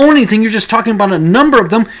they don't own anything, you're just talking about a number of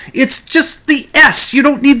them, it's just the S. You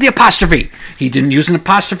don't need the apostrophe. He didn't use an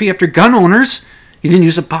apostrophe after gun owners. He didn't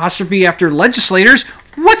use apostrophe after legislators.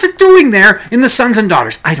 What's it doing there in the sons and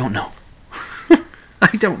daughters? I don't know. I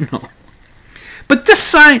don't know. But this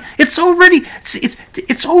sign, it's already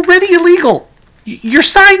illegal. Your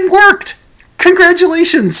sign worked.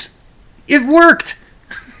 Congratulations. It worked.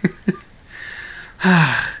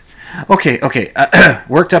 Okay.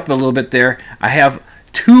 Worked up a little bit there. I have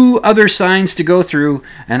 2 other signs to go through,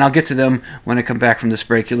 and I'll get to them when I come back from this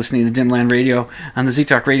break. You're listening to Dimland Radio on the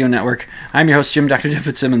Z-Talk Radio Network. I'm your host, Jim Dr. Dim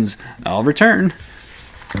Fitzsimmons. I'll return.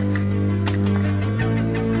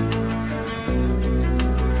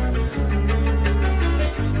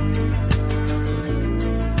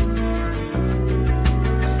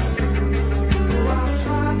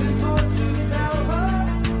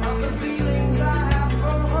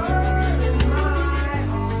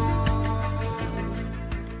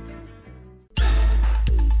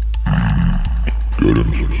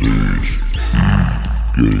 Getting some Z's.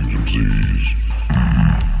 Getting some Z's.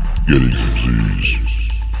 Getting some Z's.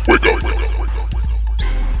 Wake up, wake up, wake up, wake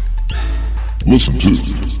up. Listen to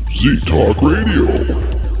Z-Talk Radio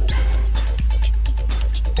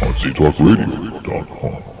on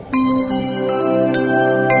ztalkradio.com.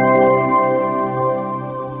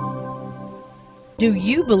 Do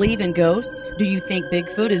you believe in ghosts? Do you think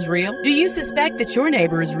Bigfoot is real? Do you suspect that your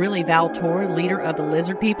neighbor is really Val Tor, leader of the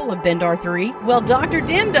lizard people of Bendar 3? Well, Dr.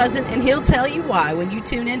 Dim doesn't, and he'll tell you why when you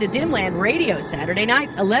tune in to Dimland Radio Saturday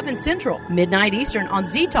nights, 11 Central, midnight Eastern on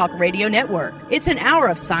Z-Talk Radio Network. It's an hour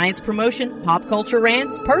of science promotion, pop culture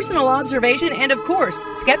rants, personal observation, and of course,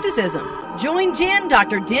 skepticism. Join Jim,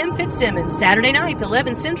 Dr. Dim Fitzsimmons, Saturday nights,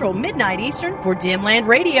 11 Central, midnight Eastern for Dimland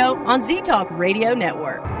Radio on Z-Talk Radio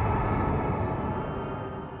Network.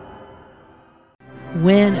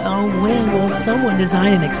 When, oh when, will someone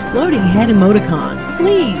design an exploding head emoticon?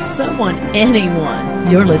 Please, someone, anyone.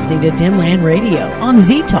 You're listening to Dimland Radio on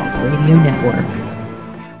Z-Talk Radio Network.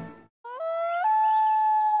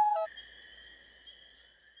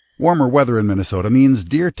 Warmer weather in Minnesota means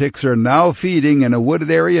deer ticks are now feeding in a wooded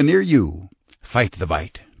area near you. Fight the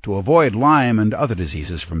bite. To avoid Lyme and other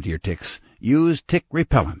diseases from deer ticks, use tick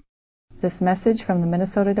repellent. This message from the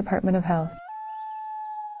Minnesota Department of Health.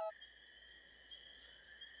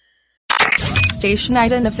 Station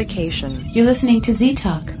identification. You're listening to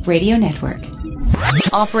Z-Talk Radio Network.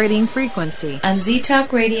 Operating frequency. On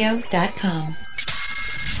ztalkradio.com.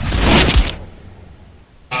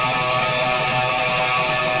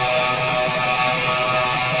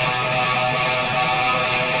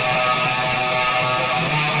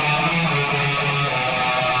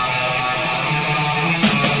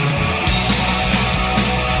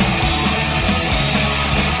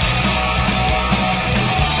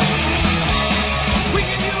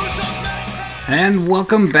 And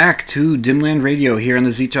welcome back to Dimland Radio here on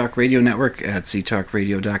the Z-Talk Radio Network at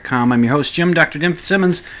ztalkradio.com. I'm your host, Jim Dr. Dim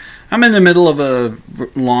Fitzsimmons. I'm in the middle of a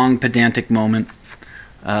long, pedantic moment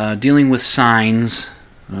dealing with signs,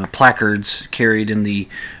 placards carried in the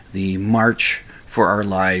March for Our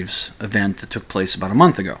Lives event that took place about a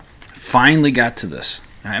month ago. Finally got to this.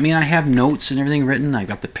 I mean, I have notes and everything written. I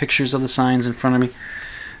got the pictures of the signs in front of me.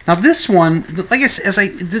 Now this one, like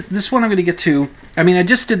this one I'm going to get to. I mean, I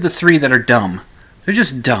just did the 3 that are dumb. They're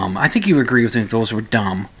just dumb. I think you agree with me that those were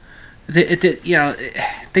dumb. They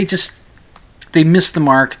miss the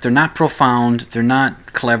mark. They're not profound. They're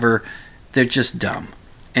not clever. They're just dumb.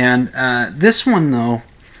 And this one, though,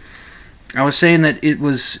 I was saying that it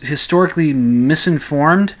was historically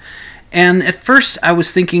misinformed. And at first, I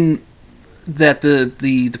was thinking that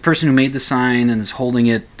the person who made the sign and is holding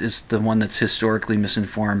it is the one that's historically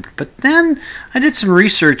misinformed. But then I did some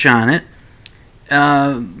research on it,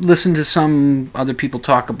 listened to some other people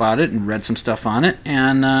talk about it and read some stuff on it,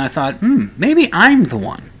 and I thought, maybe I'm the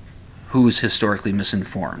one who's historically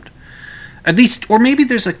misinformed. At least, or maybe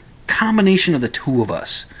there's a combination of the two of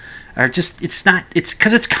us. Or just, it's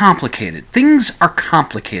because it's complicated. Things are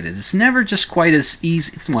complicated. It's never just quite as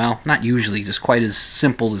easy, well, not usually just quite as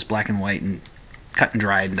simple as black and white and cut and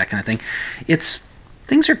dried and that kind of thing.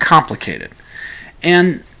 Things are complicated.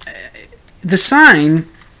 And the sign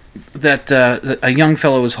that a young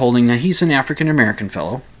fellow is holding, he's an African-American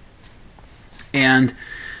fellow, and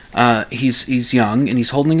he's young, and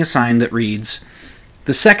he's holding a sign that reads,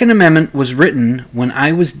 "The Second Amendment was written when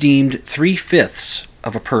I was deemed 3/5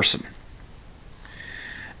 of a person."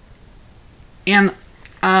 And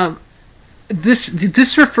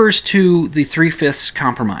this refers to the 3/5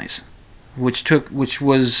 compromise, which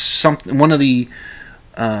was one of the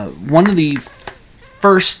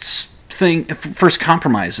first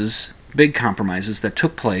compromises, big compromises that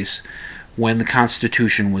took place when the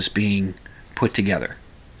Constitution was being put together.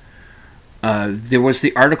 There was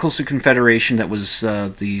the Articles of Confederation that was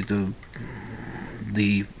the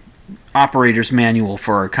operator's manual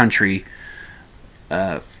for our country.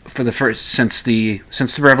 For the first since the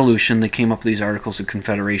Revolution, they came up with these Articles of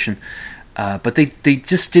Confederation, but they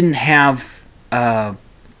just didn't have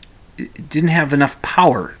enough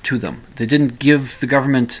power to them. They didn't give the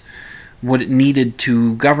government what it needed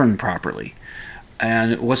to govern properly,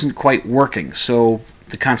 and it wasn't quite working. So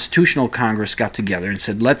the Constitutional Congress got together and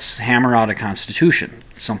said, let's hammer out a constitution,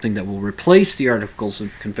 something that will replace the Articles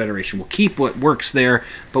of Confederation. We'll keep what works there,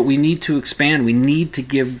 but we need to expand. We need to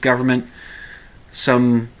give government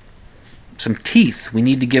some teeth. We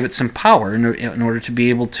need to give it some power in order to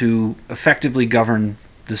be able to effectively govern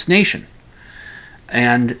this nation.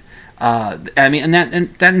 And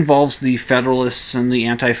that involves the Federalists and the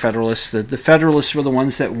Anti-Federalists. The Federalists were the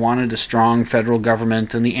ones that wanted a strong federal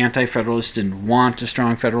government, and the Anti-Federalists didn't want a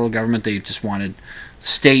strong federal government. They just wanted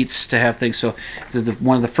states to have things. So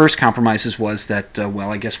one of the first compromises was that,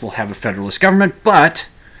 I guess we'll have a Federalist government, but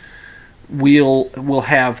we'll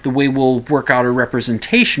have, the way we'll work out our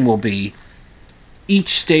representation will be, each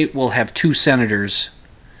state will have 2 senators,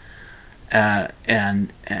 but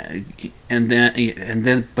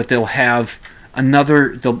they'll have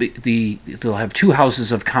they'll have 2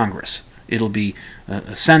 houses of Congress. It'll be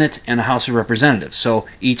a Senate and a House of Representatives. So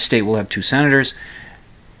each state will have 2 senators,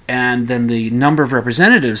 and then the number of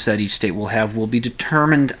representatives that each state will have will be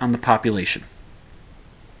determined on the population.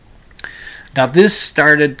 Now this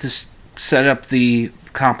started to set up the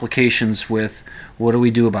complications with, what do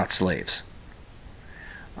we do about slaves?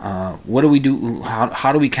 What do we do?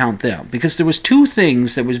 How do we count them? Because there was 2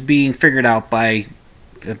 things that was being figured out by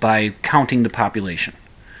counting the population.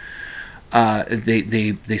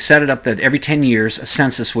 They set it up that every 10 years a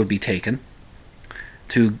census would be taken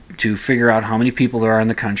to figure out how many people there are in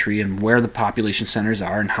the country and where the population centers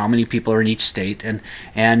are and how many people are in each state,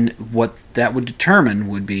 and what that would determine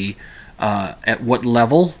would be at what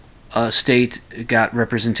level a state got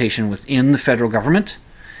representation within the federal government,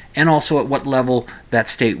 and also at what level that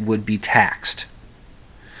state would be taxed.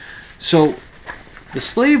 So the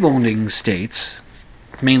slave-owning states,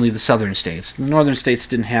 mainly the southern states, the northern states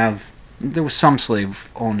didn't have, there was some slave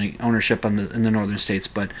ownership in the northern states,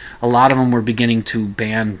 but a lot of them were beginning to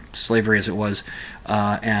ban slavery as it was,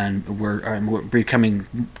 and were becoming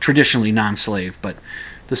traditionally non-slave, but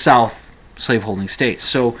the south, slave-holding states.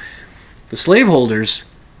 So the slaveholders,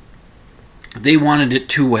 they wanted it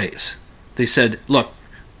 2 ways. They said, look,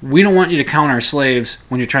 we don't want you to count our slaves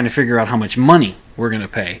when you're trying to figure out how much money we're going to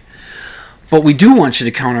pay. But we do want you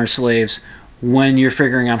to count our slaves when you're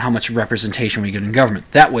figuring out how much representation we get in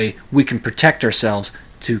government. That way, we can protect ourselves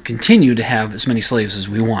to continue to have as many slaves as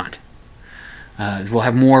we want. We'll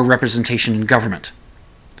have more representation in government.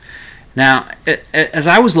 Now, as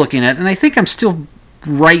I was looking at, and I think I'm still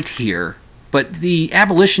right here, but the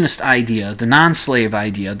abolitionist idea, the non-slave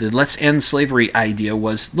idea, the let's end slavery idea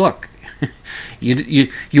was, look,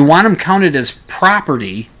 you want them counted as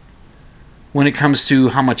property when it comes to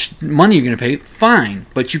how much money you're going to pay, fine,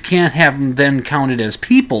 but you can't have them then counted as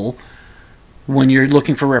people when you're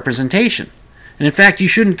looking for representation. And in fact, you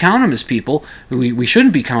shouldn't count them as people. We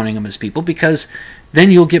shouldn't be counting them as people, because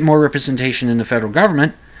then you'll get more representation in the federal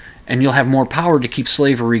government, and you'll have more power to keep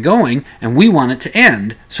slavery going, and we want it to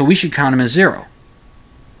end, so we should count them as 0.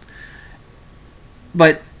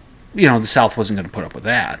 But, the South wasn't going to put up with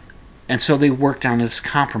that. And so they worked on this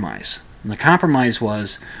compromise. And the compromise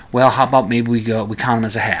was, well, how about maybe we count them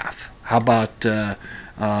as a half? How about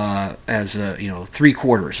as 3/4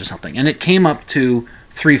 or something? And it came up to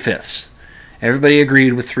 3/5. Everybody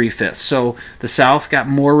agreed with 3/5. So the South got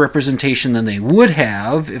more representation than they would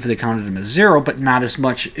have if they counted them as 0, but not as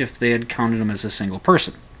much if they had counted them as a single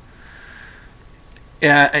person.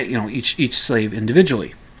 Each slave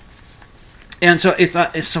individually. And so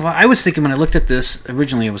I was thinking, when I looked at this,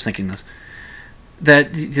 originally I was thinking this,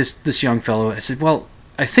 that this young fellow, I said, well,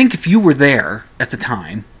 I think if you were there at the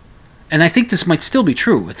time, and I think this might still be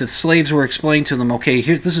true, if the slaves were explaining to them, okay,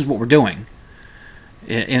 this is what we're doing,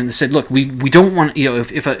 and they said, look, we don't want,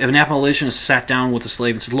 if an abolitionist sat down with a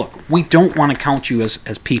slave and said, look, we don't want to count you as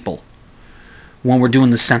people when we're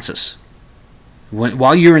doing the census.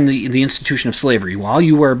 While you're in the institution of slavery, while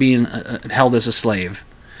you are being held as a slave,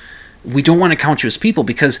 we don't want to count you as people,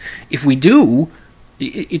 because if we do,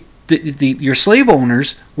 your slave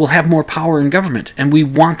owners will have more power in government, and we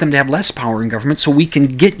want them to have less power in government so we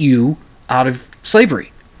can get you out of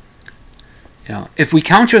slavery. If we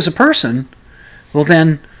count you as a person, well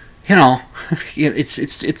then,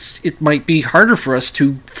 it might be harder for us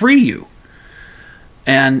to free you.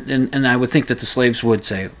 And I would think that the slaves would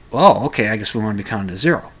say, oh, okay, I guess we want to be counted as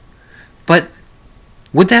 0. But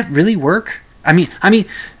would that really work? I mean,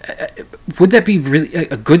 would that be really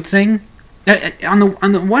a good thing? On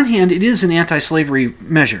the one hand, it is an anti-slavery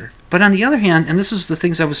measure. But on the other hand, and this is the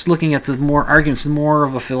things I was looking at, the more arguments, more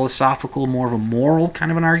of a philosophical, more of a moral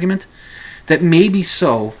kind of an argument, that maybe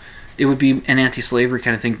so, it would be an anti-slavery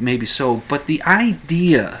kind of thing, maybe so. But the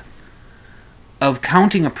idea of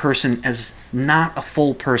counting a person as not a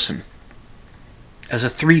full person, as a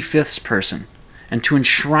 3/5 person, and to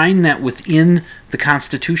enshrine that within the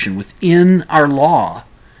Constitution, within our law,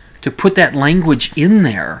 to put that language in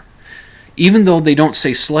there, even though they don't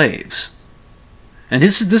say slaves. And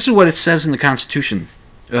this is what it says in the Constitution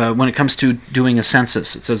when it comes to doing a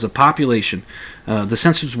census. It says a population. The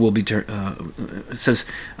census will be. It says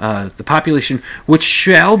the population which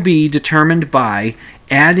shall be determined by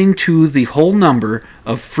adding to the whole number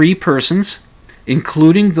of free persons,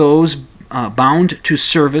 including those bound to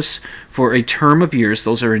service for a term of years.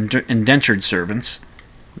 Those are indentured servants.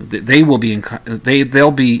 They'll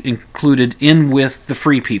be included in with the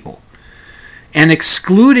free people. And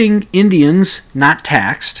excluding Indians not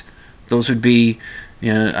taxed, those would be,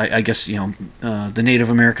 the Native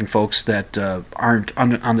American folks that aren't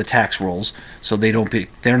on the tax rolls, so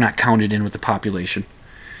they're not counted in with the population.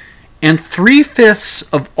 And 3/5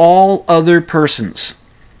 of all other persons.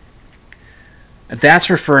 That's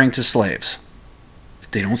referring to slaves.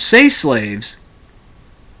 They don't say slaves.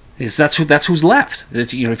 That's who's left.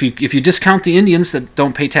 If you discount the Indians that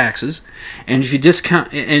don't pay taxes, and if you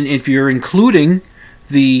discount, and if you're including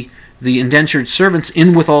the indentured servants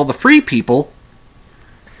in with all the free people,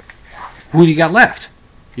 who do you got left?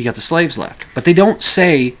 You got the slaves left. But they don't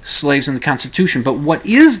say slaves in the Constitution. But what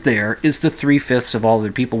is there is the 3/5 of all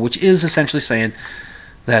other people, which is essentially saying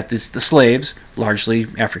that the slaves, largely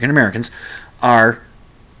African Americans, are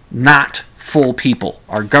not full people.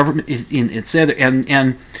 Our government it's there,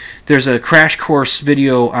 and there's a crash course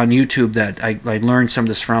video on YouTube that I learned some of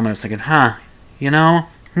this from, and I was thinking,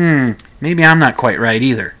 maybe I'm not quite right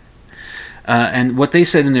either. And what they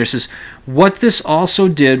said in there says, what this also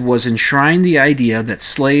did was enshrine the idea that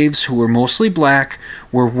slaves who were mostly black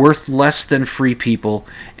were worth less than free people,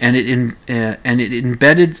 and it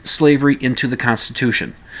embedded slavery into the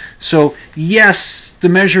Constitution. So yes, the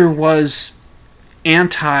measure was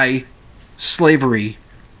anti-slavery,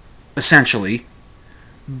 essentially,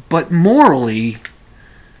 but morally,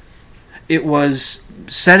 it was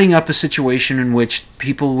setting up a situation in which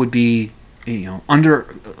people would be, under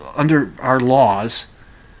our laws,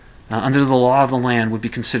 under the law of the land, would be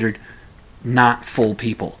considered not full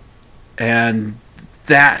people, and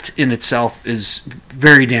that in itself is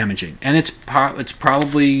very damaging, and it's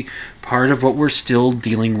probably part of what we're still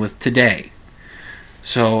dealing with today.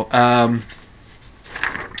 So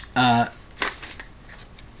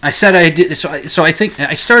I said I did. So I think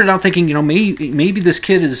I started out thinking, maybe this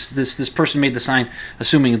kid is this person made the sign,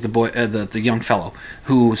 assuming the young fellow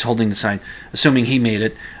who was holding the sign, assuming he made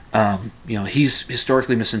it. He's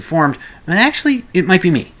historically misinformed, and actually it might be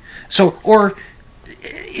me. So, or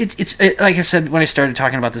it's like I said when I started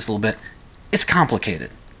talking about this a little bit, it's complicated.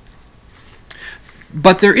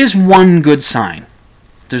 But there is one good sign.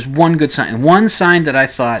 There's one good sign, one sign that I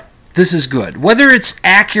thought, this is good. Whether it's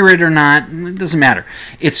accurate or not, it doesn't matter.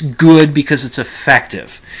 It's good because it's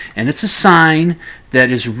effective. And it's a sign that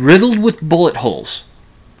is riddled with bullet holes.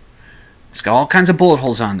 It's got all kinds of bullet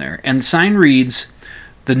holes on there. And the sign reads,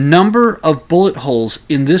 the number of bullet holes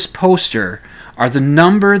in this poster are the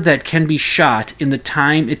number that can be shot in the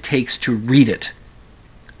time it takes to read it.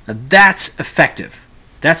 Now that's effective.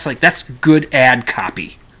 That's good ad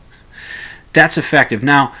copy. that's effective.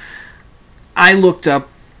 Now, I looked up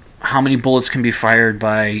how many bullets can be fired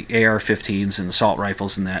by AR-15s and assault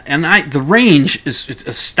rifles and that, and the range is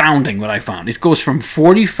astounding. What I found, it goes from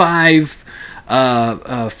 45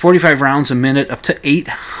 rounds a minute up to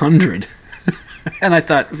 800, and I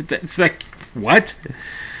thought, it's like, what?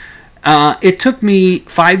 It took me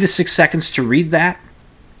 5 to 6 seconds to read that.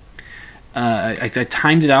 I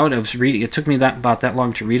timed it out. I was reading. It took me about that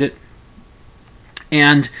long to read it,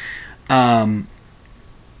 and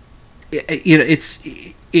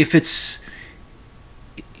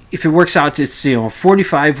if it works out, it's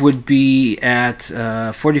 45 would be at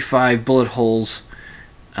 45 bullet holes.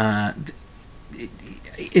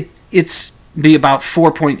 It's be about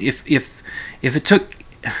 4 point. If it took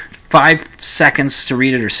 5 seconds to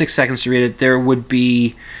read it or 6 seconds to read it, there would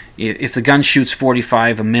be, if the gun shoots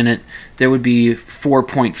 45 a minute, there would be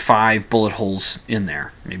 4.5 bullet holes in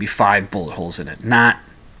there, maybe 5 bullet holes in it, not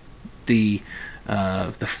the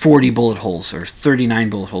 40 bullet holes or 39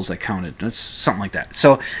 bullet holes I counted. That's something like that.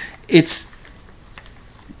 So it's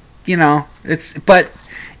but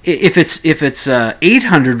if it's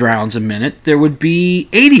 800 rounds a minute, there would be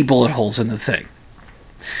 80 bullet holes in the thing.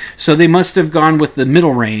 So they must have gone with the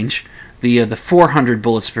middle range, the 400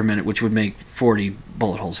 bullets per minute, which would make 40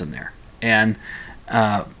 bullet holes in there. And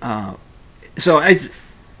so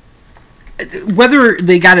whether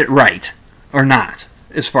they got it right or not,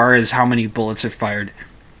 as far as how many bullets are fired,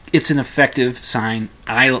 it's an effective sign.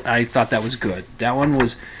 I thought that was good. That one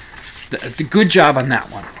was the good job on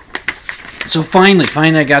that one. So finally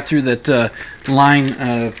I got through that line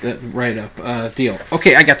write-up deal.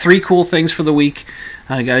 Okay, I got 3 cool things for the week.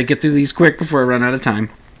 I got to get through these quick before I run out of time.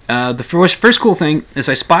 The first cool thing is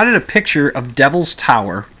I spotted a picture of Devil's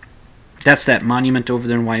Tower. That's that monument over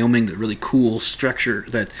there in Wyoming, that really cool structure,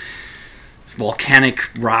 that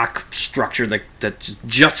volcanic rock structure that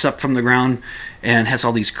juts up from the ground and has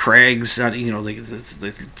all these crags. Looks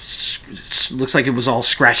like it was all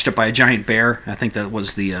scratched up by a giant bear. I think that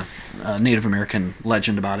was the Native American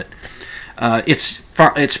legend about it. It's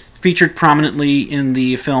featured prominently in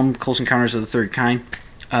the film Close Encounters of the Third Kind.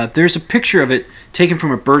 There's a picture of it taken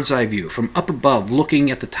from a bird's eye view, from up above,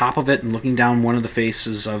 looking at the top of it and looking down one of the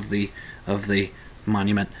faces of the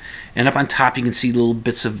monument. And up on top, you can see little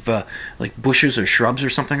bits of like bushes or shrubs or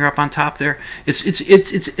something are up on top there.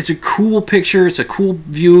 It's a cool picture. It's a cool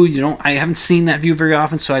view. I haven't seen that view very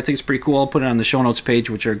often, so I think it's pretty cool. I'll put it on the show notes page,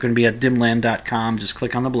 which are going to be at dimland.com. Just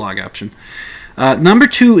click on the blog option. Number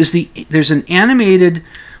 2 is there's an animated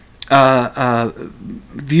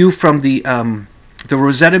view from the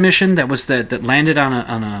Rosetta mission that landed on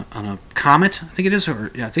a comet. I think it is,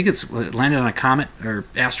 it landed on a comet or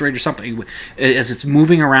asteroid or something. As it's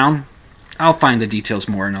moving around, I'll find the details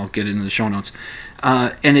more and I'll get it in the show notes.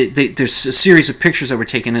 And there's a series of pictures that were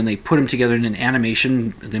taken and they put them together in an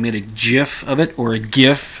animation. They made a GIF of it, or a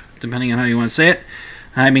GIF, depending on how you want to say it.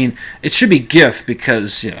 I mean, it should be GIF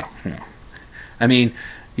because I mean,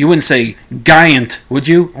 you wouldn't say giant, would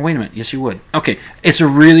you? Oh, wait a minute. Yes, you would. Okay. It's a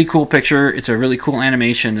really cool picture. It's a really cool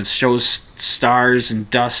animation. It shows stars and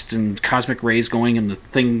dust and cosmic rays going and the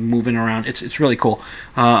thing moving around. It's really cool.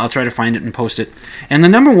 I'll try to find it and post it. And the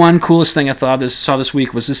number 1 coolest thing I saw this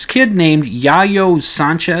week was this kid named Yayo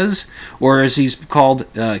Sanchez, or as he's called,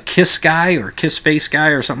 Kiss Guy or Kiss Face Guy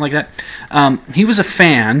or something like that. He was a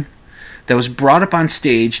fan that was brought up on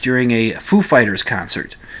stage during a Foo Fighters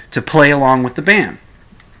concert to play along with the band.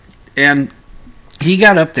 And he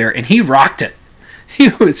got up there and he rocked it. He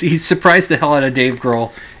surprised the hell out of Dave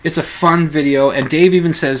Grohl. It's a fun video, and Dave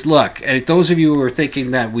even says, "Look, those of you who are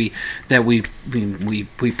thinking that we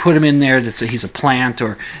put him in there, that he's a plant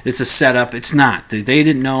or it's a setup, it's not. They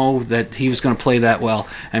didn't know that he was going to play that well.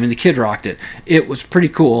 I mean, the kid rocked it. It was pretty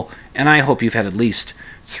cool, and I hope you've had at least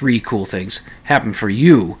 3 cool things happen for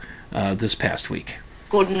you this past week."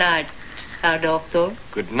 Good night, Herr Doctor.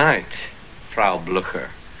 Good night, Frau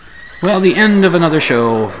Blucher. Well, the end of another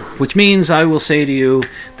show, which means I will say to you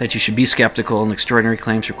that you should be skeptical and extraordinary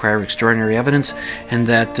claims require extraordinary evidence, and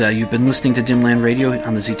that you've been listening to Dimland Radio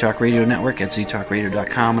on the ZTalk Radio Network at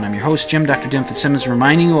ztalkradio.com, and I'm your host, Jim Dr. Dim Fitzsimmons,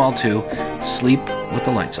 reminding you all to sleep with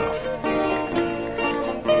the lights off.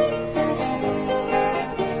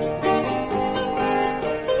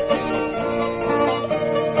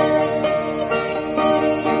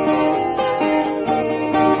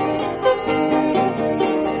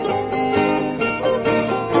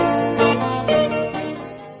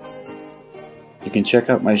 You can check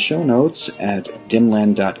out my show notes at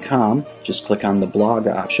dimland.com. Just click on the blog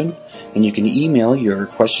option, and you can email your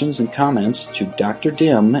questions and comments to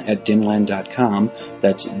drdim@dimland.com.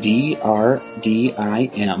 That's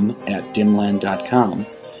DRDIM@dimland.com.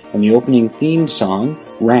 And the opening theme song,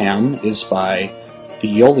 Ram, is by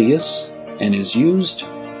the Aeolus and is used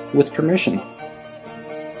with permission.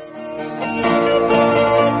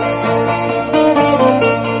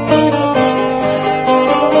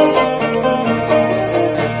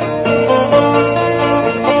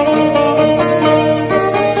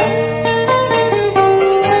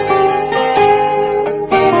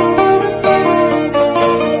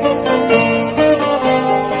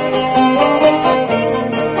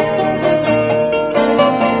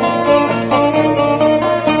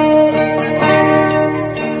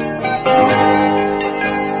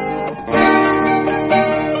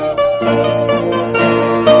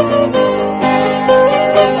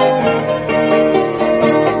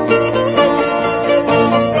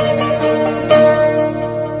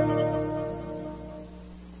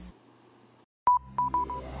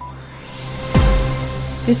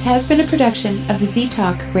 This has been a production of the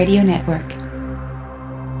Z-Talk Radio Network.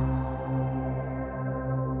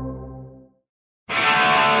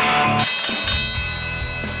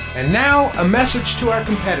 And now, a message to our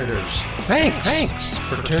competitors. Thanks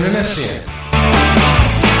for tuning us in.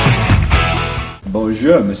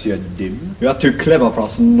 Bonjour, Monsieur Dim. You are too clever for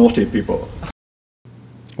us naughty people.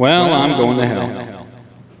 Well, I'm going to hell.